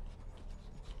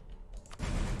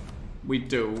 We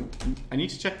do. I need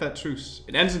to check that truce.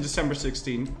 It ends in December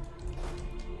 16.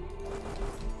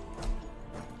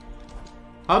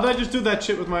 How did I just do that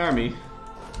shit with my army?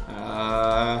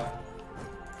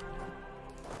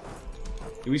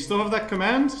 Do we still have that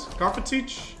command? Carpet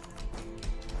siege?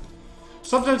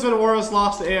 Sometimes when a war is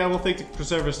lost, the AI will think to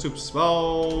preserve his troops.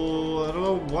 Well, I don't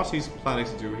know what he's planning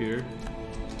to do here.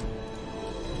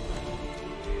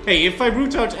 Hey, if I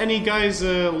root out any guys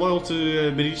loyal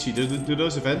to Medici, do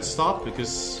those events stop?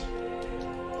 Because...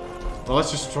 well,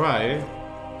 let's just try.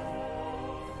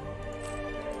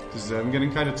 Because I'm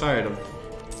getting kind of tired of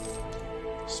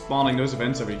spawning those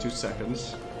events every 2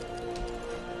 seconds.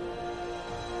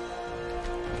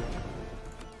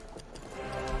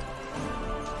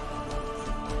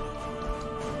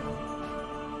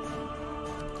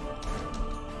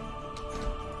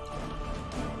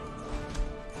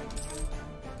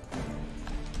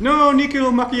 No,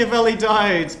 Niccolo Machiavelli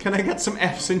died! Can I get some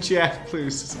F's in chat,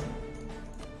 please?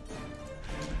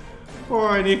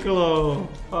 Poor Niccolo.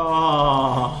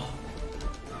 Ah.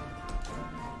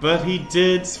 But he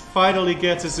did finally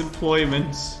get his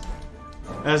employment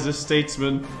as a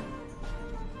statesman.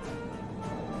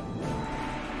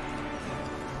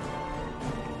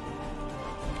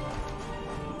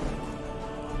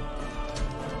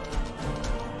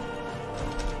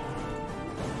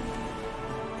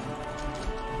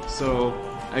 So,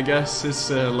 I guess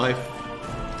his life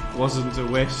wasn't a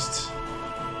waste.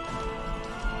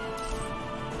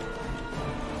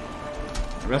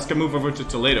 The rest can move over to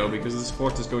Toledo because this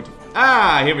fort is going to...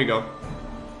 ah, here we go.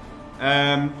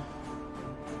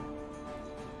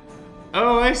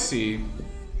 Oh, I see.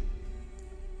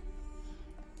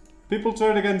 People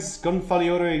turned against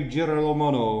Gonfaloniere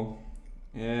Girolamo.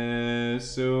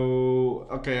 So...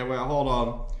 okay, well, hold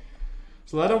on.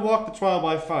 So let him walk the trial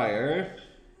by fire.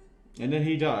 And then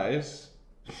he dies.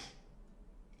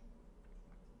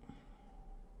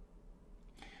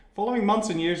 Following months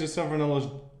and years of Savonarola's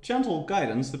gentle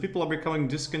guidance, the people are becoming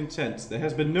discontent. There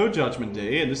has been no judgment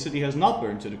day, and the city has not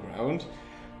burned to the ground.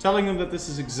 Telling them that this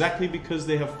is exactly because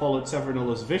they have followed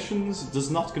Savonarola's visions does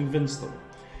not convince them.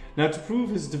 Now, to prove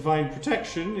his divine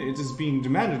protection, it is being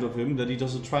demanded of him that he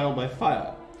does a trial by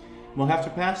fire. We'll have to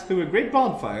pass through a great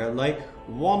bonfire, like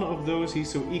one of those he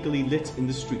so eagerly lit in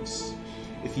the streets.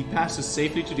 If he passes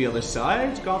safely to the other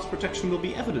side, God's protection will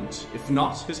be evident. If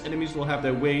not, his enemies will have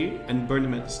their way and burn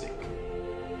him at the stake.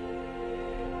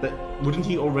 That wouldn't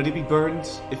he already be burned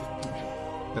if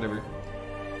whatever.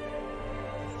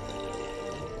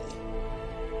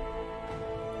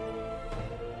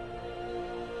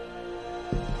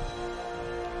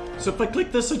 So if I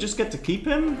click this, I just get to keep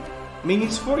him? I mean,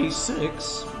 he's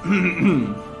 46.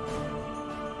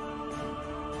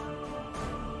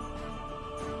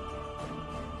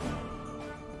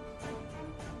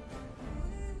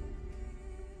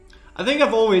 I think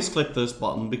I've always clicked this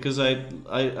button because I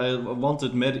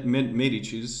wanted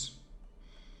Medici's.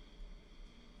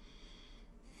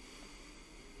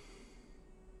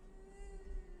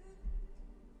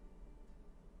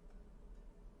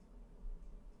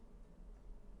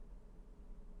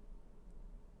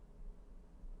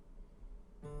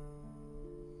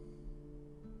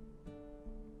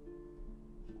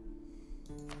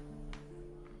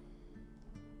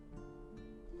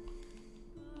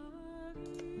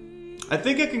 I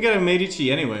think I can get a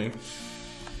Medici anyway.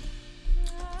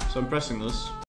 So I'm pressing this.